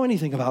don't know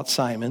anything about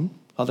Simon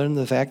other than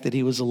the fact that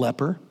he was a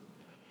leper.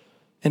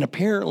 And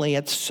apparently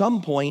at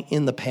some point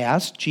in the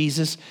past,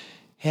 Jesus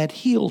had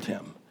healed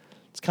him.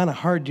 It's kind of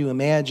hard to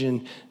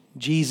imagine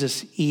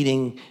Jesus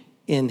eating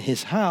in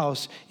his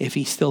house if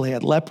he still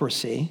had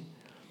leprosy.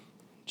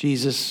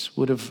 Jesus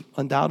would have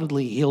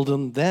undoubtedly healed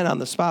him then on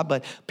the spot,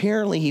 but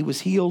apparently he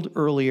was healed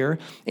earlier,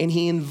 and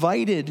he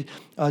invited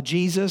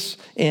Jesus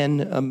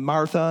and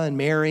Martha and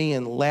Mary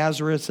and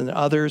Lazarus and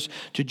others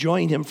to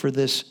join him for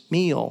this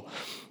meal.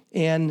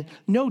 And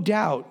no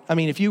doubt, I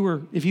mean, if you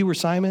were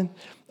Simon,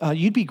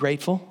 you'd be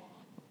grateful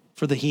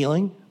for the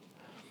healing,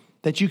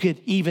 that you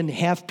could even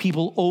have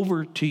people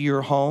over to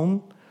your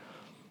home.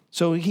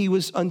 So he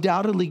was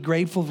undoubtedly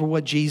grateful for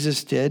what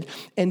Jesus did.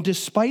 And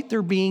despite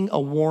there being a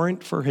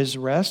warrant for his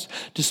arrest,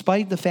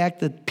 despite the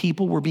fact that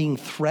people were being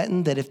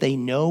threatened that if they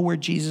know where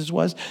Jesus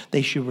was,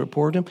 they should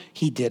report him,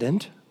 he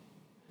didn't.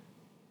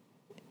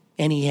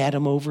 And he had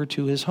him over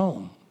to his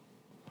home.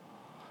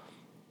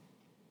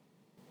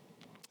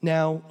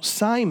 Now,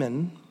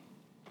 Simon,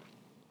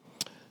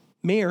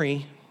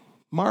 Mary,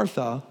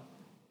 Martha,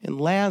 and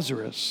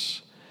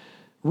Lazarus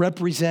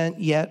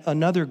represent yet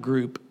another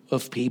group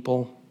of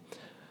people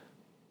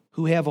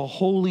who have a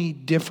wholly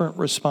different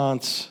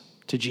response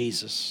to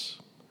Jesus.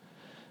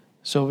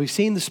 So we've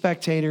seen the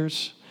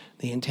spectators,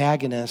 the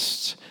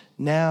antagonists.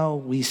 Now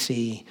we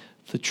see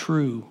the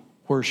true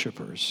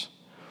worshipers,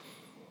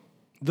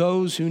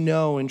 those who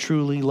know and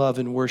truly love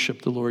and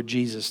worship the Lord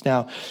Jesus.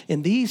 Now,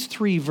 in these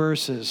 3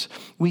 verses,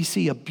 we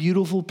see a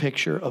beautiful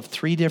picture of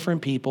 3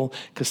 different people,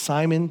 because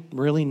Simon,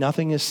 really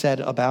nothing is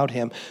said about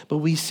him, but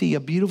we see a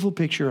beautiful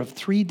picture of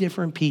 3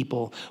 different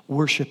people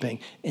worshiping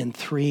in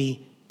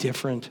 3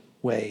 different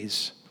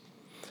ways.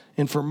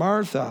 And for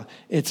Martha,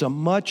 it's a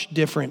much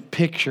different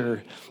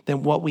picture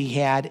than what we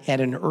had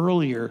at an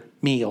earlier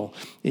meal,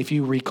 if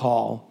you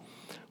recall.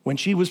 When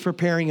she was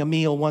preparing a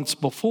meal once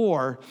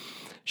before,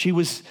 she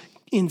was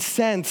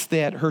incensed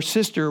that her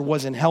sister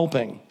wasn't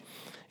helping.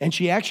 And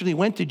she actually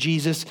went to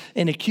Jesus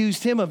and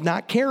accused him of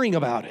not caring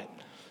about it.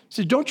 She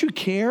said, "Don't you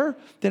care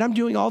that I'm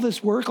doing all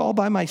this work all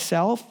by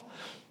myself?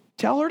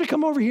 Tell her to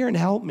come over here and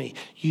help me."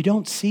 You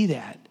don't see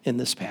that in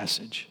this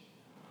passage.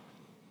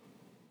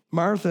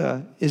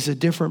 Martha is a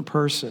different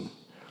person.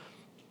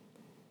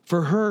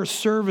 For her,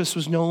 service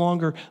was no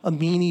longer a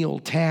menial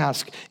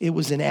task. It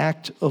was an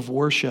act of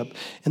worship.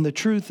 And the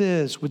truth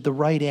is, with the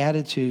right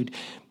attitude,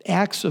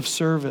 acts of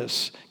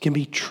service can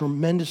be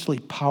tremendously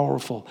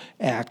powerful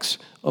acts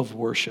of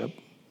worship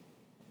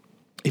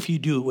if you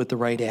do it with the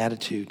right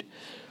attitude.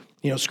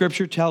 You know,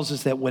 Scripture tells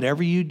us that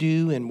whatever you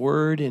do in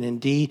word and in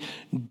deed,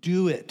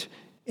 do it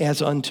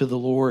as unto the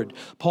Lord.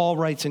 Paul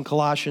writes in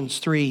Colossians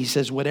 3, he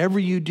says, "Whatever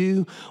you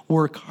do,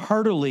 work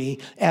heartily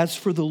as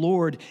for the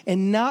Lord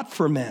and not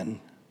for men,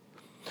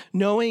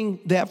 knowing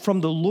that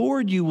from the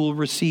Lord you will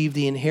receive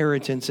the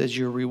inheritance as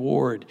your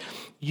reward.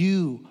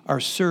 You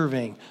are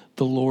serving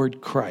the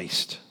Lord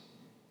Christ."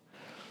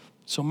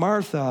 So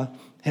Martha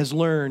has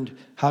learned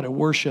how to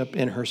worship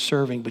in her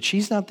serving, but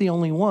she's not the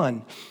only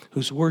one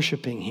who's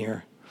worshiping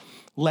here.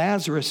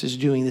 Lazarus is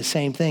doing the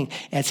same thing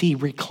as he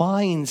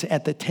reclines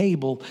at the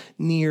table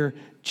near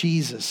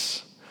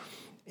Jesus.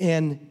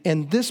 And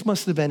this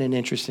must have been an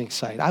interesting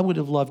sight. I would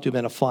have loved to have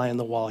been a fly on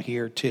the wall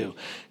here too,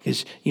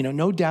 because, you know,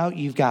 no doubt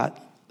you've got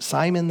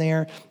Simon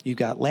there, you've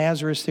got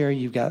Lazarus there,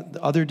 you've got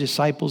the other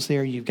disciples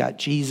there, you've got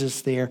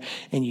Jesus there,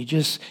 and you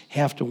just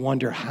have to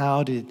wonder,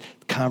 how did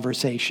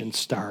conversation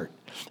start?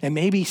 And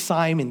maybe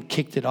Simon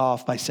kicked it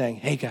off by saying,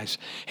 hey guys,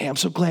 I'm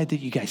so glad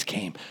that you guys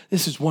came.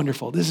 This is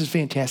wonderful. This is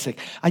fantastic.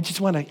 I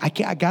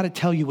got to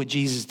tell you what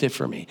Jesus did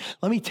for me.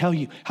 Let me tell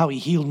you how he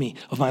healed me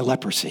of my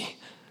leprosy.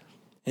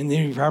 And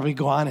then you probably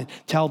go on and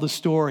tell the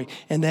story.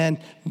 And then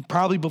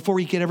probably before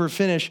he could ever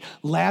finish,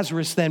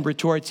 Lazarus then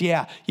retorts,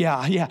 yeah.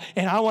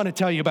 And I want to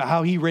tell you about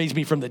how he raised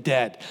me from the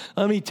dead.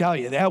 Let me tell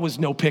you, that was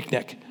no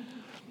picnic.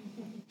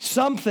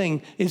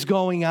 Something is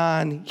going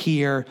on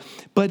here,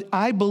 but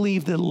I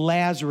believe that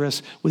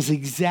Lazarus was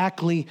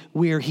exactly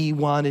where he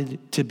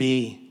wanted to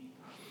be.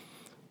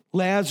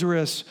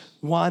 Lazarus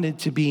wanted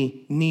to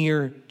be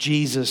near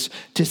Jesus,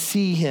 to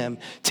see him,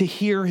 to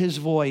hear his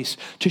voice,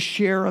 to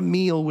share a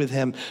meal with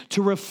him,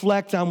 to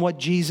reflect on what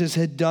Jesus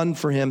had done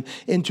for him,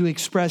 and to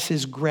express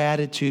his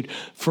gratitude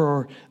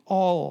for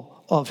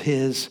all of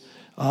his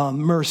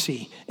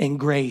mercy and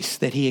grace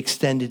that he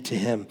extended to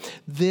him.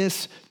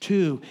 This,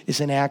 too, is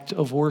an act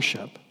of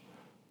worship.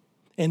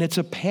 And it's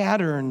a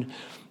pattern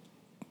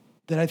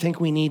that I think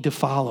we need to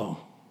follow.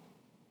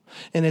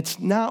 And it's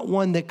not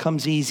one that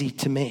comes easy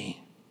to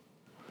me,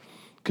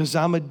 because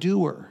I'm a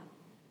doer.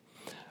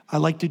 I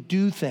like to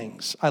do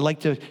things. I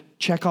like to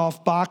check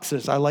off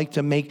boxes. I like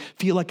to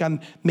feel like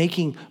I'm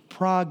making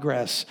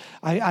progress.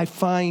 I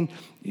find,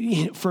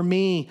 for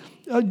me,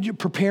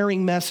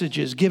 preparing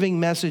messages, giving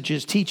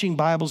messages, teaching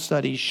Bible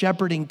studies,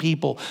 shepherding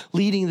people,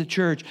 leading the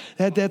church,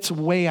 that's the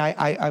way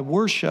I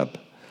worship.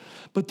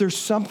 But there's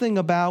something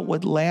about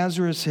what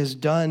Lazarus has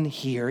done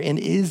here and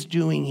is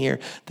doing here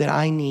that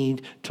I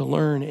need to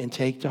learn and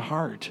take to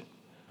heart.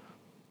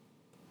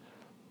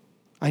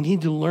 I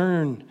need to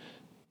learn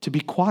to be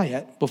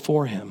quiet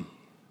before him.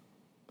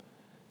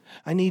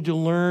 I need to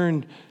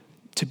learn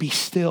to be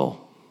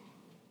still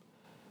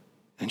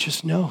and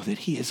just know that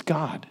he is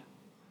God.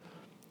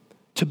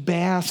 To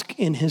bask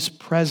in his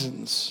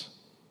presence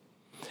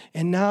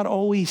and not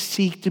always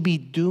seek to be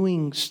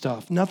doing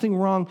stuff. Nothing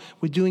wrong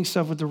with doing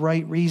stuff with the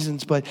right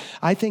reasons, but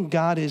I think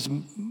God is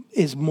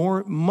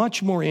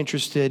much more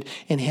interested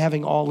in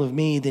having all of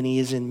me than he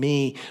is in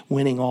me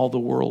winning all the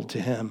world to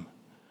him,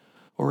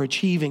 or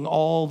achieving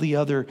all the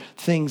other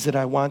things that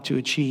I want to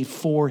achieve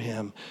for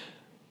him.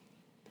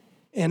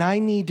 And I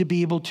need to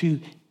be able to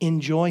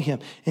enjoy him.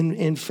 And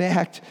in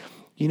fact,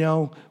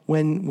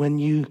 when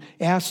you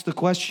ask the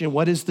question,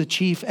 what is the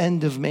chief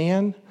end of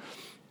man?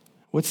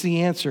 What's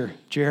the answer,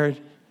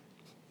 Jared?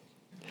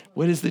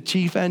 What is the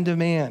chief end of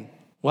man?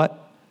 What?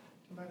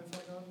 To magnify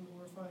God and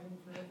glorify him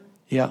forever.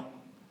 Yeah.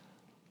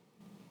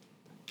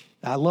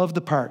 I love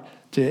the part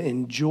to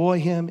enjoy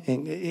him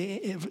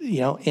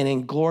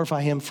and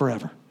glorify him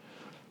forever.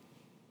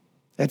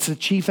 That's the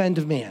chief end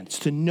of man. It's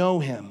to know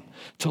him,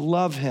 to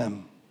love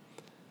him,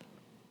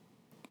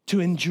 to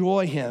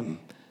enjoy him,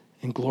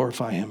 and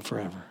glorify him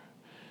forever.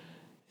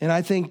 And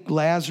I think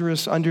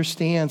Lazarus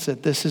understands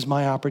that this is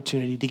my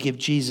opportunity to give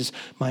Jesus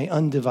my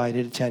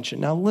undivided attention.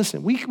 Now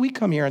listen, we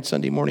come here on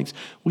Sunday mornings,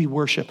 we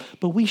worship,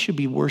 but we should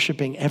be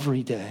worshiping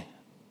every day.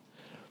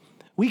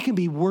 We can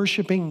be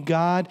worshiping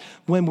God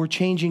when we're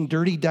changing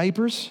dirty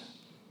diapers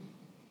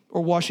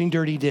or washing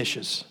dirty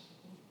dishes.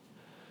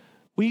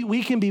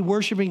 We can be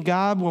worshiping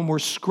God when we're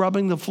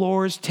scrubbing the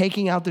floors,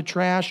 taking out the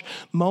trash,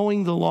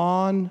 mowing the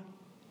lawn.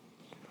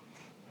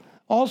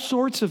 All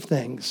sorts of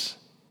things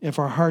if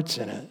our heart's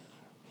in it.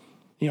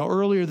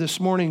 Earlier this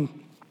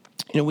morning,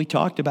 we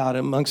talked about it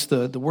amongst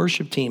the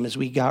worship team as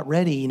we got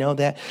ready,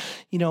 that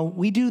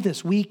we do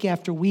this week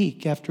after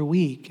week after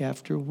week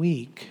after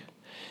week.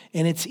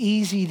 And it's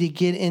easy to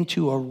get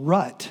into a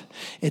rut.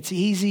 It's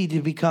easy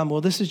to become, well,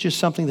 this is just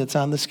something that's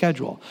on the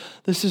schedule.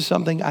 This is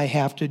something I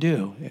have to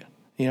do.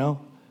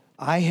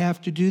 I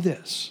have to do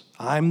this.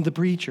 I'm the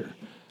preacher.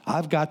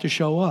 I've got to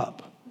show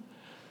up.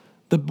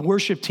 The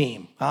worship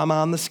team, I'm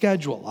on the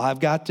schedule. I've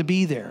got to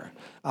be there.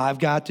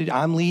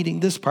 I'm leading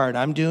this part.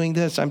 I'm doing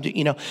this.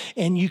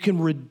 And you can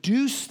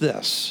reduce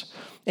this.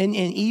 And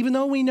even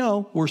though we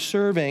know we're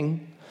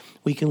serving,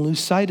 we can lose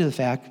sight of the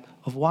fact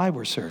of why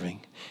we're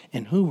serving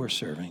and who we're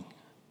serving.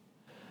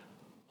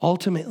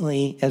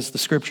 Ultimately, as the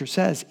scripture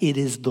says, it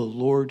is the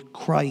Lord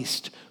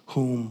Christ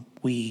whom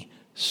we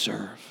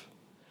serve.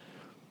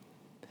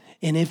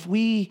 And if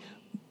we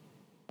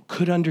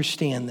could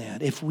understand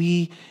that,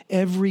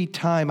 every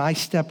time I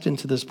stepped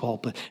into this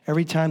pulpit,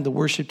 every time the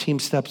worship team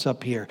steps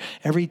up here,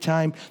 every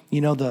time,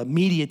 the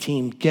media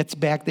team gets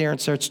back there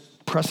and starts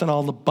pressing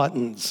all the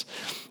buttons,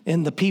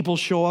 and the people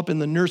show up in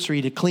the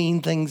nursery to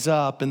clean things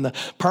up, and the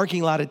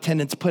parking lot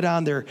attendants put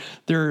on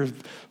their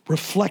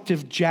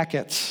reflective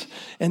jackets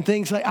and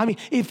things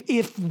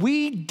if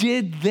we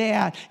did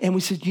that and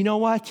we said, you know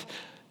what?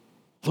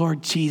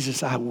 Lord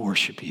Jesus, I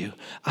worship you.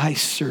 I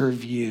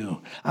serve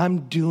you.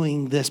 I'm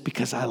doing this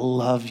because I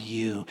love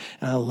you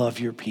and I love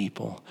your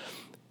people.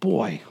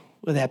 Boy,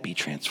 would that be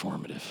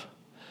transformative.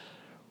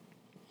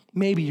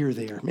 Maybe you're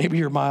there. Maybe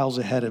you're miles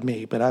ahead of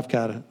me, but I've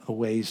got a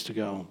ways to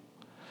go.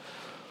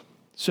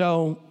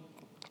 So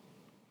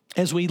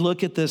as we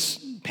look at this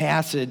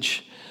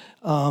passage,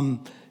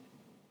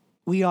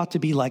 we ought to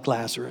be like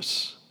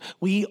Lazarus.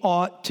 We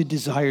ought to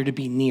desire to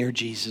be near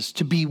Jesus,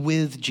 to be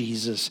with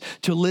Jesus,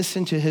 to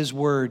listen to his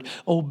word,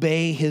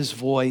 obey his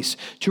voice,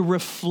 to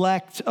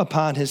reflect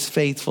upon his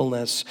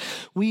faithfulness.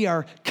 We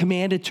are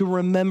commanded to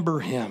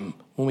remember him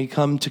when we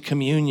come to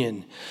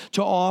communion,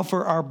 to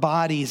offer our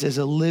bodies as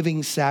a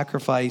living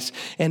sacrifice,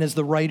 and as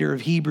the writer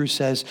of Hebrews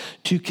says,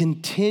 to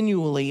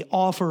continually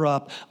offer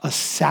up a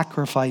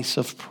sacrifice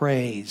of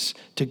praise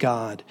to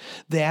God.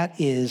 That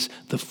is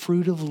the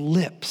fruit of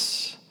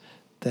lips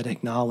that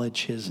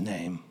acknowledge his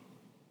name.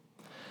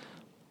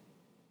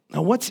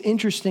 Now, what's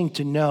interesting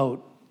to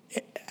note,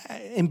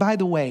 and by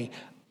the way,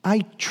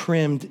 I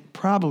trimmed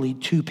probably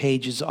 2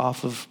 pages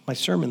off of my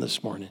sermon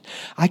this morning.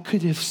 I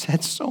could have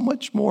said so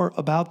much more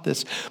about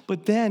this,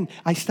 but then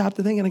I stopped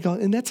to think and I go,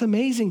 and that's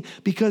amazing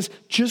because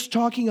just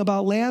talking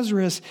about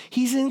Lazarus,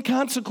 he's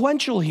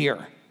inconsequential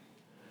here.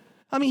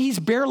 I mean, he's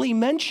barely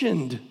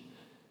mentioned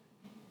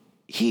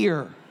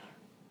here.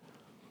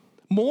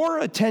 More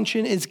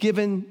attention is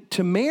given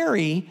to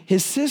Mary,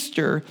 his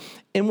sister,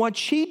 and what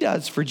she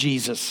does for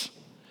Jesus.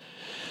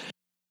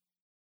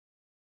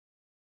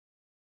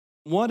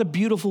 What a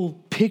beautiful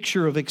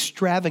picture of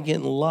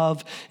extravagant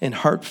love and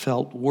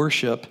heartfelt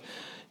worship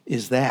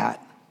is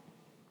that.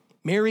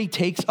 Mary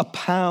takes a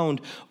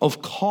pound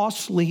of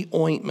costly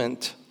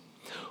ointment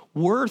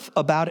worth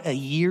about a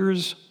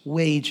year's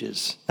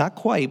wages, not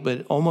quite,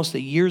 but almost a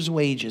year's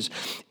wages,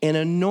 and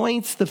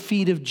anoints the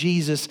feet of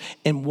Jesus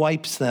and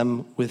wipes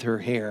them with her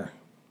hair.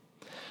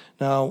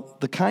 Now,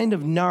 the kind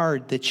of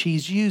nard that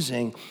she's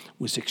using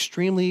was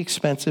extremely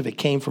expensive. It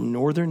came from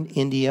northern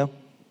India.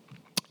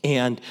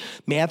 And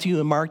Matthew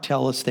and Mark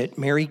tell us that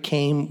Mary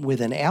came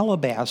with an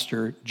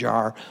alabaster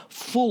jar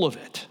full of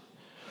it,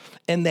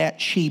 and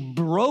that she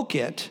broke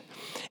it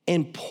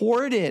and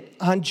poured it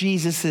on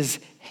Jesus'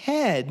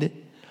 head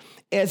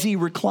as he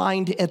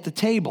reclined at the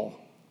table.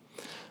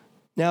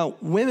 Now,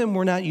 women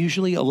were not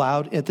usually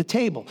allowed at the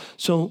table.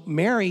 So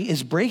Mary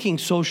is breaking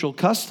social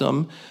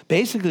custom,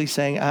 basically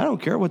saying, I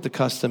don't care what the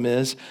custom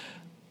is.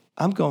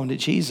 I'm going to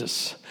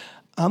Jesus.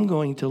 I'm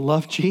going to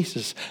love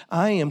Jesus.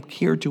 I am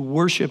here to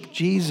worship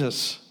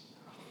Jesus.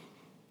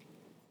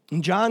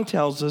 And John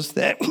tells us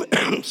that,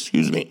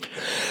 excuse me.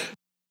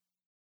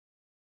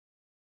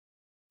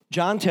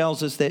 John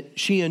tells us that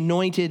she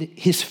anointed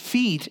his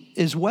feet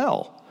as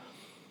well.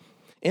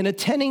 And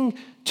attending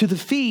to the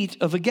feet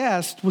of a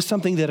guest was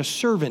something that a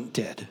servant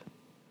did.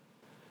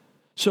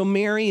 So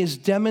Mary is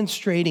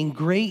demonstrating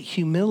great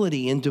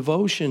humility and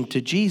devotion to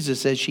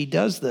Jesus as she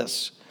does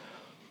this.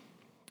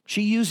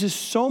 She uses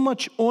so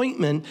much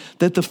ointment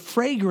that the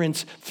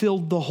fragrance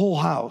filled the whole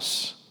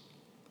house.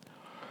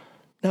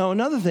 Now,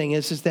 another thing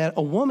is that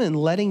a woman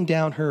letting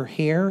down her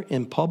hair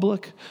in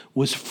public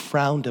was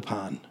frowned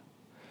upon.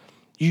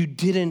 You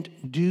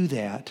didn't do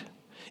that.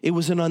 It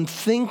was an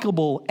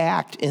unthinkable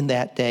act in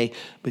that day,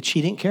 but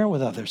she didn't care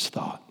what others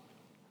thought.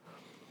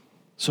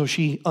 So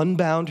she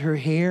unbound her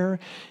hair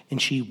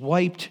and she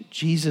wiped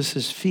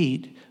Jesus'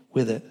 feet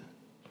with it.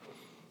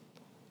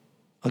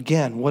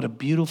 Again, what a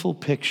beautiful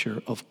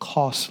picture of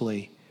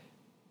costly,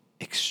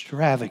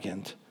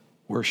 extravagant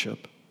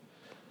worship.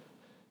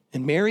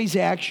 And Mary's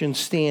actions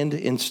stand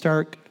in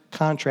stark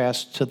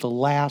contrast to the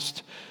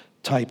last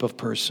type of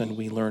person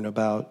we learn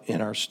about in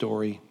our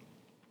story.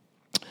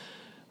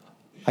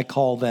 I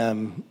call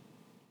them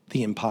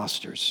the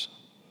imposters.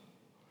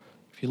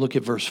 If you look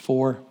at verse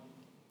 4.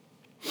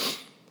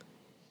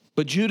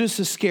 But Judas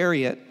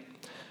Iscariot,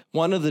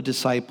 one of the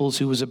disciples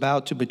who was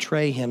about to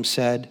betray him,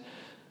 said,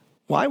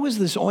 why was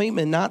this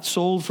ointment not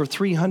sold for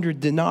 300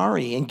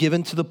 denarii and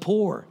given to the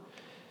poor?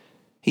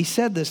 He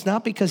said this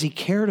not because he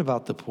cared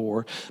about the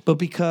poor, but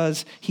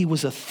because he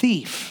was a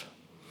thief.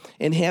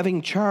 And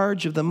having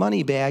charge of the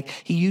money bag,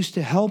 he used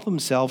to help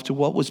himself to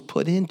what was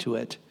put into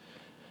it.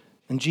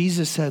 And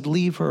Jesus said,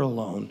 leave her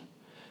alone,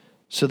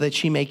 so that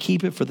she may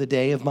keep it for the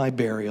day of my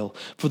burial.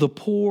 For the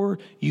poor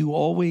you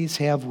always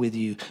have with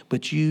you,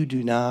 but you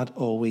do not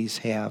always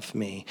have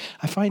me.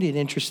 I find it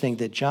interesting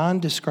that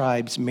John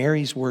describes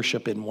Mary's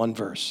worship in one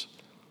verse,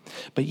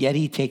 but yet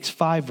he takes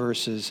 5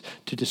 verses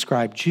to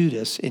describe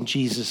Judas and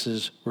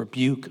Jesus'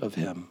 rebuke of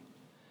him.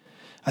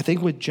 I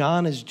think what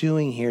John is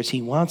doing here is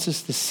he wants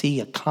us to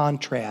see a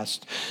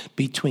contrast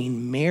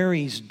between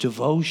Mary's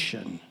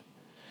devotion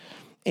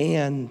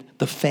and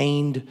the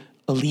feigned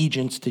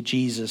allegiance to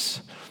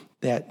Jesus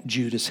that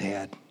Judas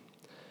had.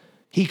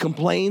 He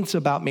complains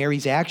about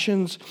Mary's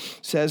actions,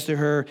 says to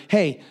her,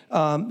 hey,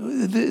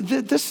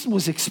 this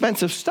was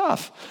expensive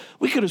stuff.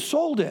 We could have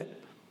sold it.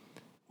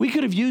 We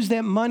could have used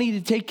that money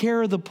to take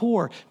care of the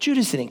poor.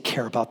 Judas didn't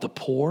care about the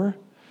poor.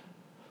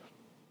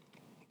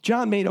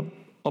 John made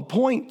a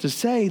point to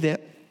say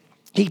that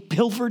he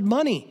pilfered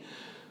money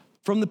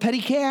from the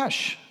petty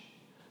cash.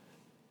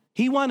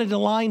 He wanted to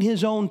line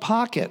his own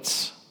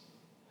pockets.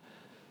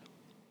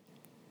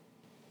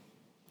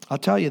 I'll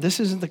tell you, this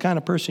isn't the kind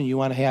of person you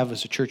want to have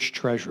as a church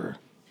treasurer.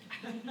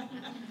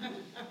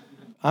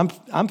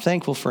 I'm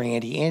thankful for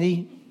Andy.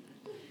 Andy,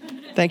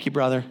 thank you,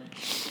 brother.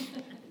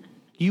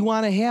 You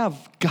want to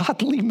have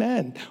godly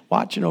men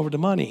watching over the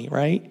money,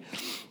 right?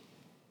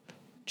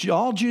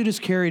 All Judas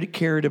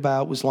cared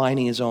about was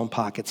lining his own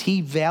pockets.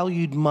 He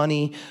valued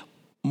money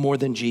more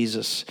than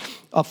Jesus,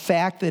 a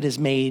fact that is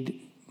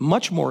made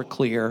much more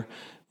clear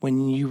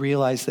when you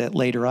realize that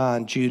later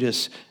on,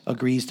 Judas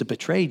agrees to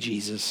betray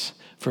Jesus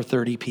for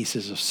 30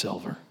 pieces of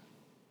silver.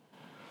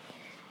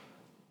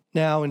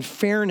 Now, in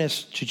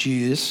fairness to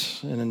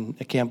Judas, and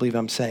I can't believe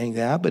I'm saying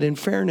that, but in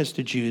fairness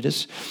to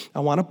Judas, I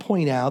want to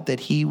point out that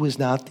he was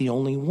not the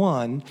only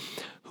one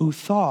who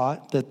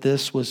thought that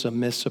this was a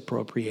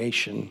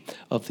misappropriation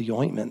of the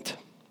ointment.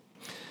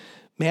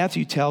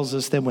 Matthew tells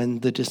us that when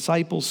the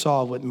disciples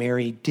saw what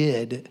Mary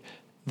did,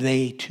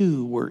 they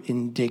too were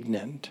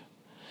indignant.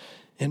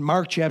 In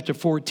Mark chapter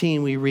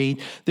 14, we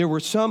read, there were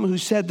some who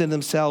said to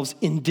themselves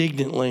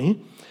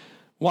indignantly,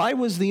 why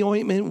was the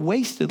ointment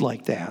wasted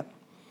like that?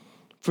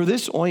 For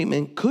this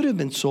ointment could have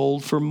been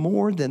sold for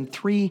more than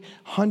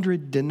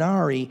 300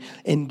 denarii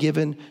and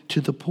given to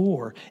the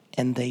poor.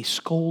 And they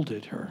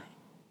scolded her.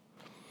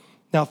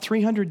 Now,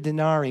 300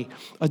 denarii,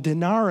 a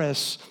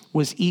denarius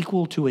was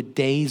equal to a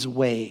day's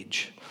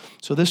wage.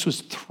 So this was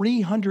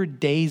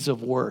 300 days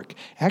of work.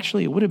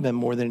 Actually, it would have been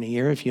more than a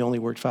year if you only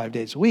worked 5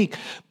 days a week.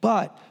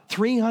 But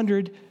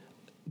 300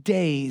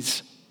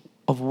 days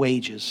of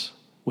wages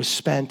was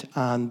spent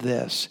on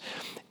this.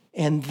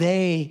 And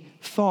they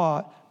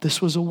thought this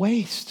was a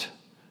waste.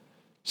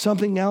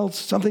 Something else,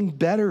 something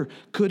better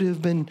could have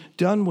been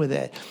done with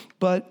it.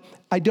 But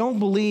I don't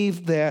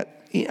believe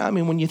that,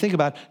 when you think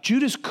about it,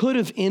 Judas could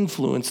have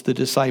influenced the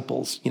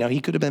disciples. He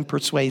could have been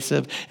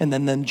persuasive and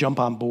then jump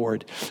on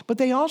board. But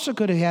they also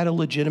could have had a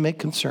legitimate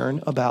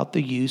concern about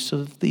the use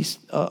of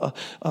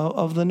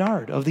of the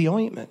nard, of the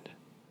ointment.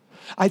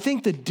 I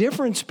think the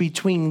difference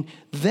between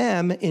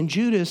them and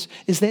Judas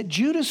is that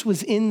Judas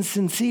was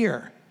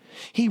insincere.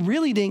 He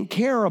really didn't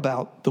care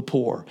about the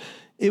poor.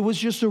 It was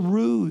just a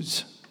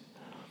ruse.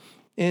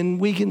 And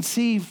we can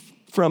see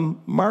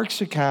from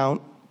Mark's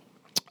account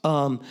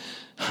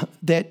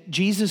that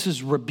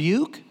Jesus'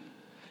 rebuke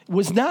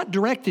was not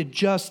directed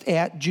just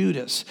at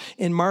Judas.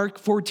 In Mark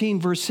 14,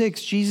 verse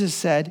 6, Jesus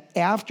said,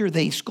 after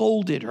they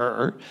scolded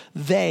her,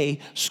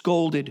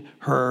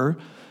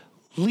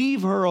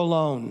 leave her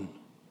alone.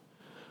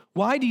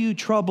 Why do you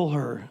trouble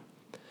her?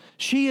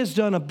 She has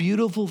done a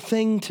beautiful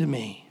thing to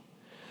me.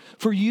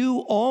 For you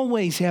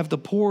always have the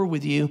poor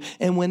with you,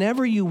 and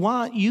whenever you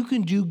want, you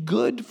can do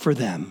good for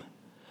them.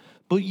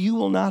 But you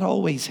will not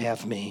always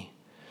have me.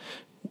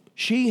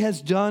 She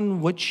has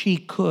done what she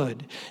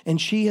could,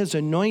 and she has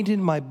anointed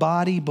my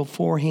body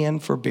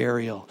beforehand for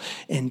burial.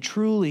 And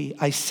truly,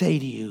 I say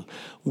to you,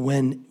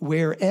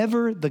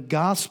 wherever the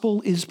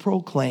gospel is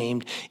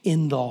proclaimed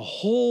in the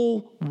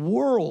whole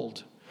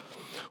world,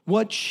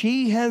 what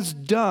she has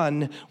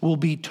done will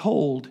be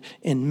told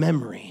in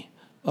memory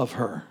of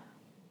her.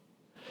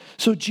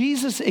 So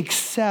Jesus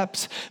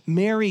accepts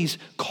Mary's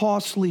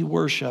costly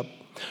worship.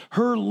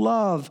 Her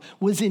love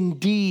was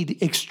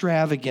indeed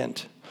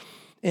extravagant.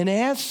 And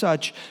as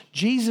such,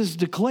 Jesus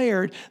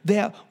declared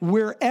that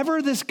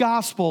wherever this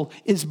gospel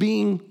is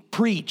being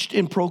preached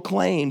and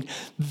proclaimed,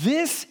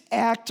 this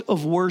act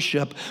of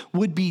worship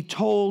would be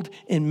told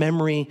in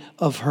memory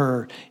of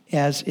her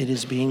as it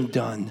is being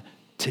done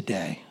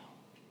today.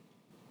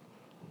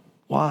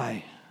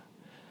 Why?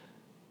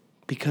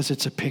 Because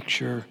it's a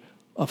picture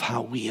of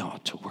how we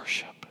ought to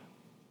worship.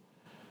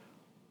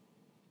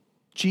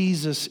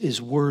 Jesus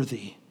is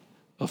worthy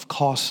of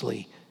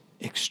costly,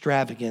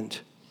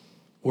 extravagant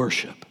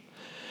worship.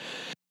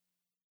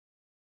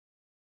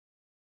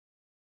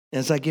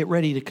 As I get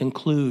ready to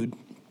conclude,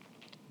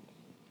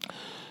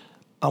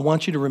 I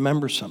want you to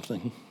remember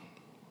something.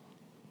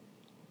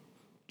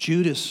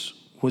 Judas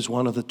was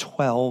one of the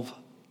 12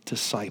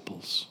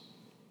 disciples.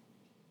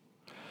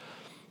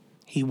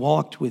 He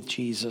walked with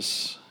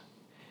Jesus.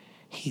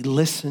 He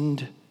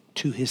listened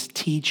to his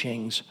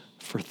teachings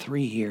for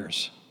 3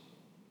 years.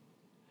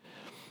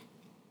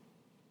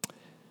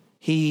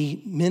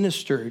 He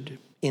ministered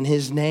in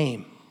his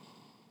name,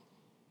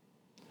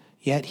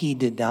 yet he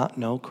did not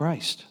know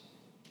Christ.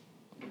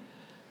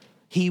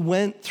 He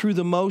went through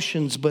the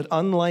motions, but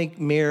unlike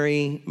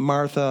Mary,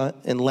 Martha,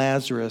 and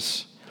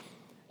Lazarus,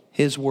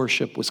 his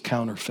worship was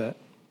counterfeit.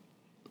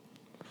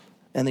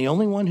 And the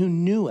only one who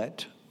knew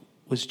it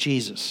was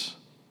Jesus.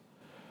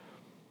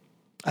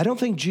 I don't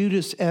think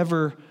Judas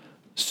ever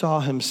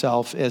saw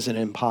himself as an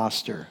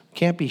imposter.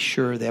 Can't be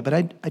sure of that, but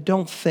I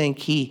don't think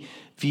he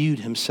viewed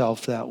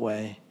himself that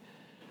way.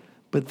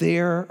 But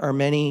there are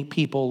many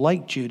people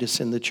like Judas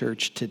in the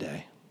church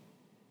today.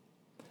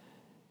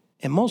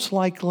 And most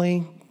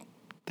likely,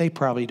 they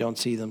probably don't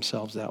see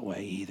themselves that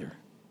way either.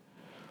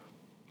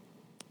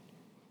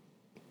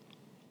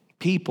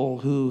 People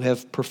who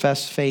have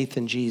professed faith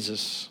in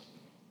Jesus,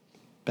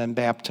 been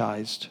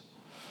baptized,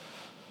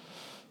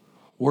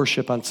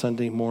 worship on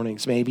Sunday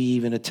mornings, maybe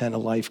even attend a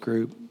life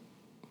group,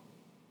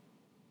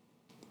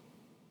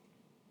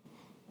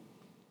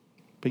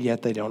 but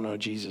yet they don't know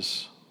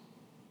Jesus.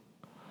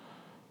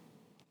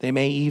 They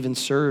may even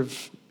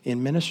serve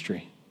in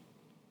ministry.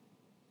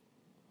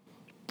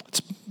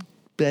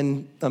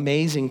 been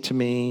amazing to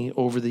me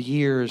over the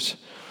years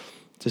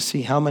to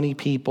see how many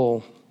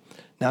people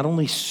not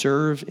only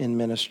serve in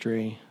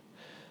ministry,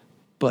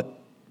 but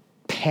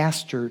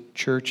pastor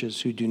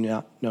churches who do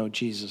not know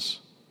Jesus.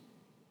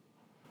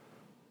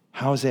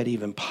 How is that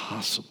even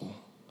possible?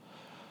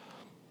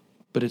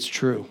 But it's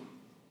true.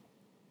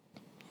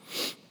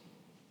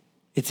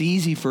 It's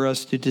easy for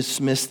us to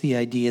dismiss the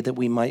idea that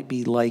we might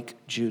be like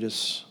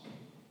Judas.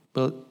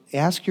 But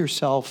ask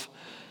yourself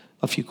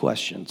a few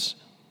questions.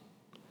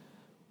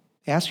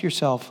 Ask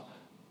yourself,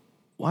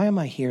 why am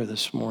I here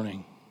this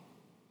morning?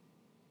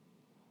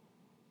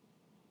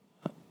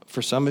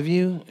 For some of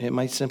you, it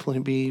might simply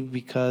be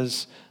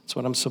because it's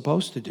what I'm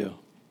supposed to do.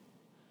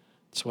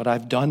 It's what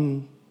I've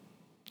done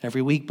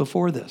every week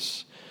before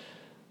this.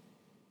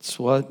 It's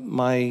what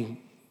my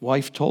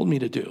wife told me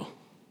to do,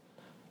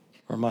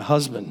 or my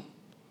husband,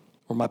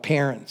 or my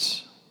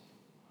parents.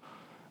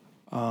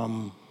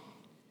 I'm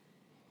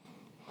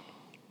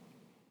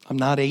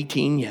not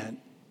 18 yet.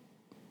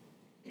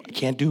 I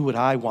can't do what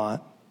I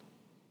want,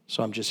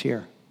 so I'm just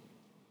here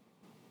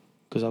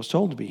because I was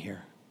told to be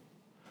here.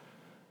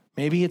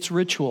 Maybe it's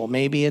ritual.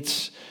 Maybe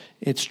it's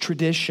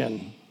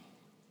tradition.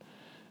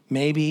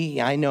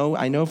 Maybe, I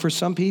know for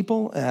some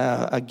people,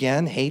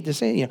 again, hate to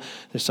say it,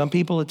 there's some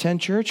people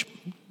attend church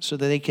so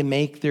that they can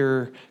make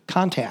their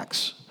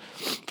contacts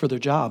for their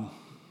job.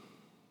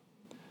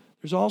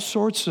 There's all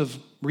sorts of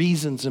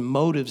reasons and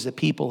motives that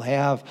people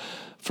have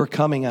for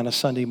coming on a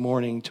Sunday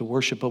morning to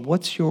worship. But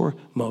what's your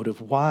motive?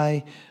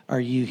 Why are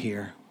you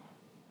here?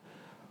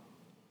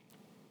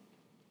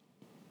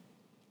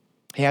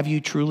 Have you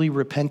truly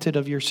repented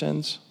of your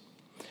sins?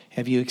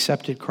 Have you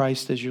accepted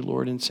Christ as your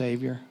Lord and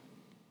Savior?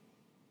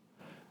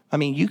 I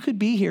mean, you could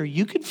be here.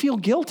 You could feel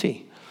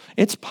guilty.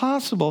 It's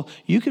possible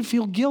you could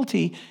feel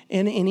guilty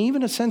and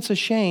even a sense of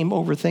shame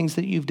over things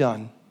that you've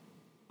done.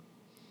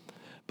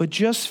 But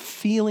just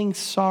feeling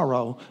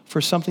sorrow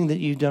for something that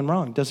you've done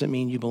wrong doesn't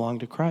mean you belong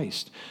to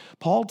Christ.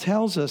 Paul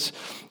tells us,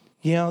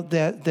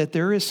 that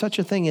there is such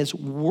a thing as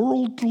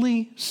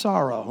worldly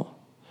sorrow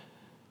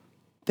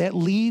that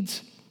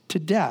leads to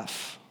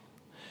death.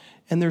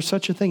 And there's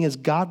such a thing as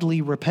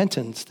godly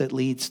repentance that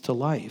leads to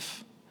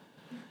life.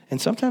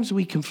 And sometimes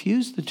we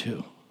confuse the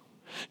two.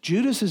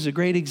 Judas is a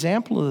great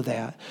example of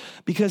that,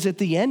 because at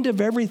the end of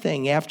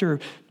everything, after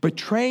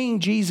betraying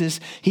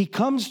Jesus, he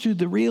comes to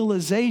the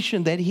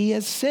realization that he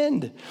has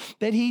sinned,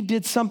 that he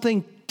did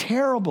something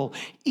terrible,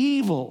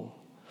 evil.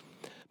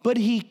 But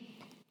he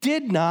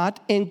did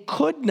not and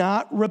could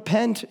not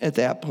repent at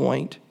that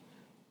point.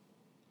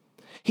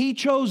 He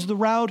chose the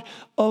route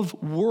of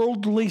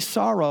worldly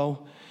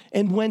sorrow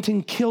and went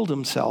and killed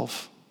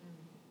himself,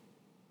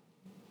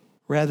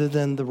 rather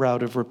than the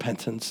route of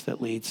repentance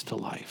that leads to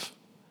life.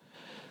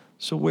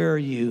 So where are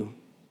you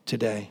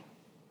today?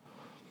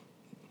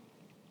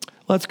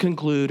 Let's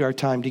conclude our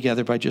time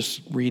together by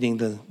just reading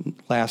the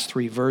last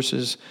three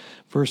verses.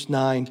 Verse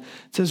 9, it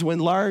says, when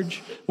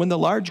the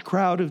large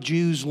crowd of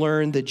Jews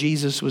learned that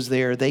Jesus was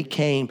there, they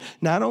came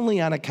not only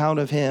on account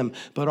of him,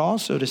 but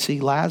also to see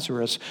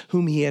Lazarus,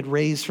 whom he had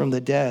raised from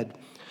the dead.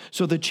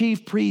 So the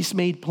chief priests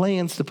made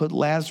plans to put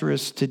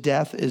Lazarus to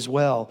death as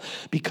well,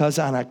 because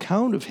on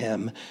account of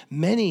him,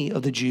 many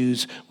of the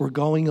Jews were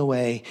going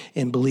away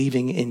and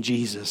believing in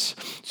Jesus.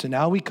 So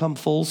now we come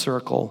full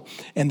circle,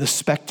 and the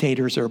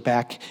spectators are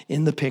back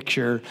in the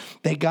picture.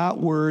 They got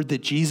word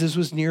that Jesus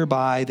was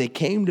nearby. They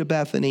came to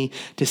Bethany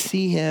to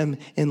see him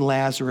and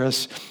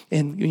Lazarus.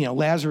 And,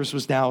 Lazarus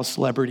was now a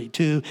celebrity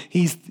too.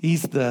 He's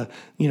the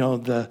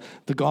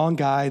gone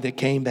guy that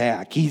came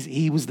back.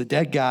 He was the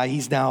dead guy.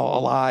 He's now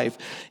alive.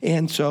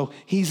 And so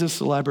he's a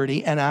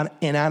celebrity, and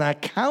on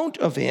account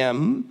of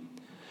him,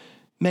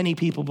 many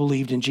people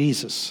believed in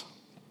Jesus.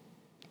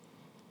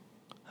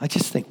 I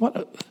just think,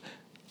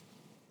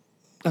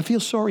 I feel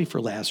sorry for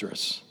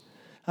Lazarus.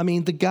 I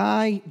mean, the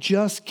guy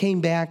just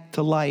came back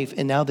to life,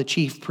 and now the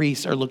chief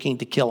priests are looking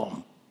to kill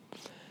him.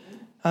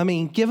 I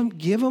mean, give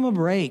him a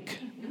break.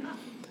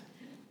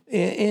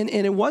 And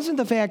it wasn't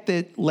the fact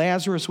that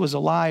Lazarus was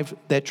alive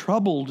that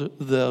troubled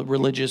the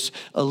religious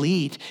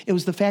elite. It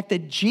was the fact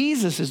that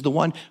Jesus is the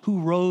one who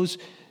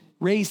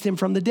raised him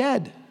from the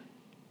dead.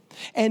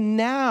 And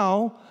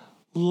now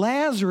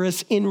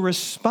Lazarus, in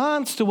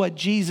response to what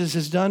Jesus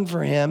has done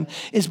for him,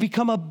 has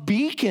become a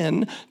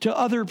beacon to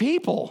other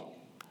people.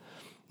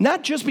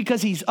 Not just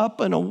because he's up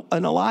and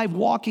alive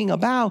walking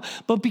about,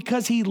 but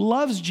because he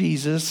loves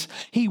Jesus,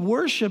 he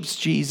worships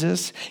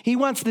Jesus, he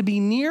wants to be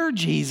near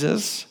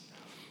Jesus.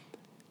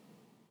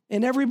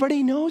 And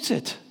everybody knows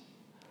it.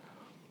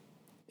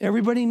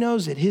 Everybody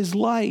knows it. His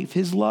life,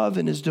 his love,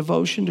 and his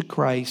devotion to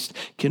Christ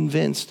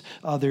convinced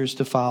others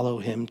to follow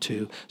him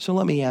too. So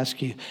let me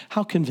ask you,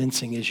 how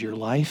convincing is your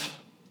life?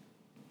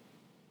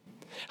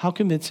 How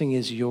convincing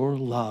is your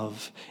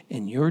love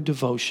and your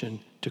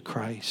devotion to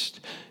Christ?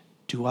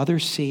 Do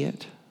others see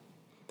it?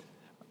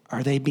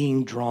 Are they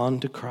being drawn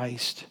to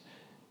Christ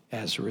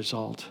as a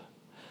result?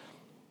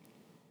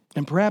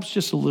 And perhaps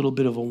just a little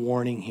bit of a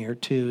warning here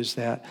too is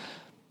that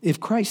if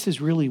Christ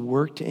has really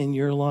worked in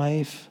your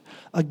life,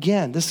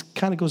 again, this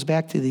kind of goes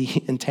back to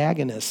the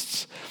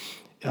antagonists.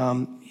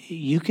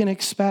 You can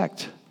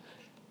expect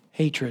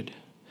hatred.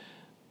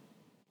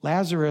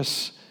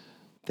 Lazarus,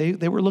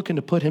 they were looking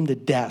to put him to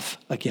death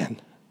again.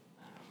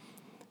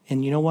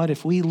 And you know what?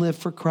 If we live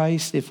for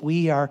Christ, if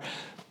we are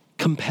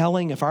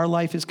compelling, if our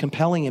life is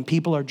compelling and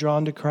people are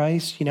drawn to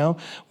Christ,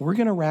 we're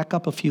going to rack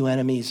up a few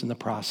enemies in the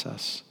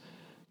process.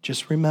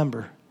 Just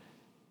remember,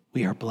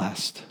 we are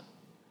blessed.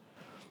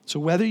 So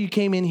whether you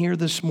came in here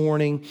this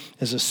morning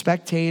as a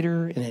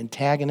spectator, an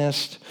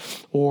antagonist,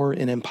 or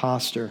an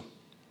imposter,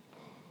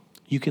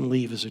 you can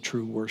leave as a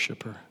true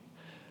worshiper.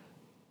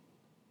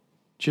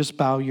 Just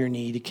bow your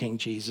knee to King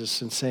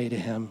Jesus and say to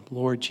him,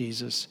 Lord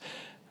Jesus,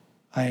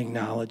 I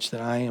acknowledge that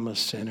I am a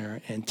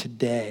sinner, and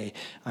today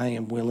I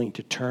am willing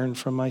to turn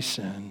from my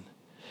sin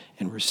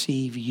and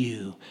receive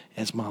you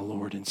as my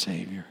Lord and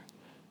Savior.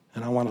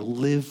 And I want to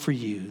live for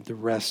you the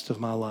rest of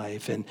my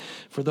life. And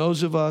for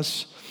those of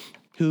us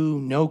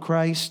who know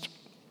Christ,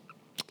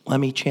 let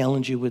me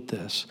challenge you with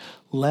this.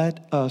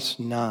 Let us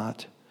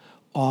not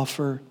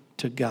offer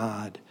to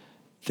God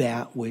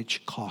that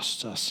which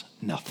costs us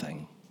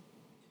nothing.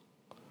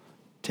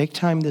 Take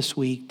time this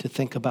week to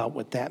think about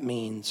what that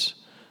means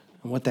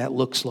and what that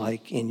looks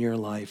like in your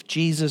life.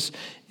 Jesus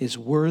is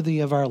worthy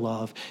of our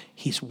love.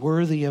 He's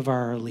worthy of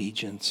our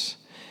allegiance.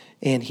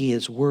 And he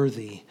is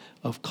worthy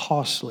of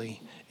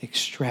costly,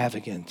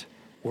 extravagant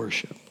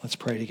worship. Let's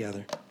pray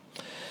together.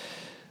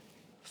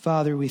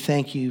 Father, we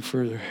thank you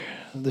for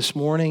this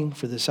morning,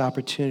 for this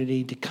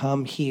opportunity to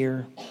come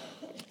here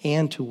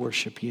and to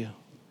worship you.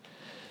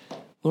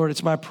 Lord,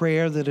 it's my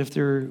prayer that if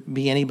there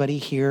be anybody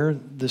here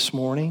this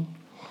morning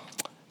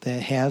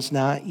that has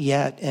not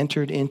yet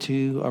entered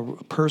into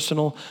a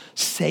personal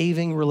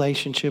saving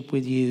relationship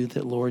with you,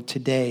 that, Lord,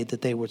 today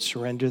that they would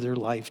surrender their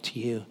life to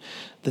you,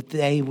 that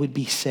they would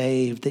be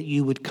saved, that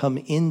you would come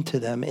into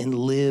them and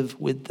live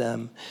with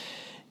them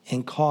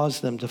and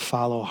cause them to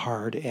follow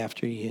hard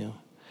after you.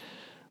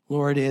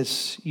 Lord,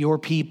 as your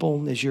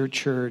people, as your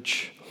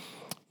church,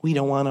 we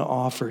don't want to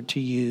offer to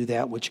you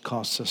that which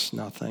costs us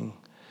nothing.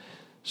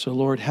 So,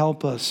 Lord,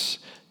 help us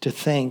to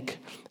think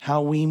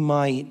how we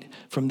might,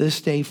 from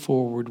this day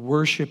forward,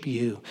 worship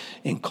you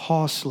in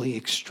costly,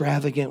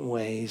 extravagant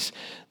ways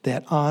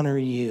that honor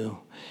you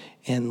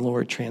and,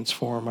 Lord,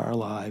 transform our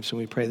lives. And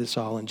we pray this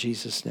all in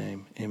Jesus'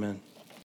 name. Amen.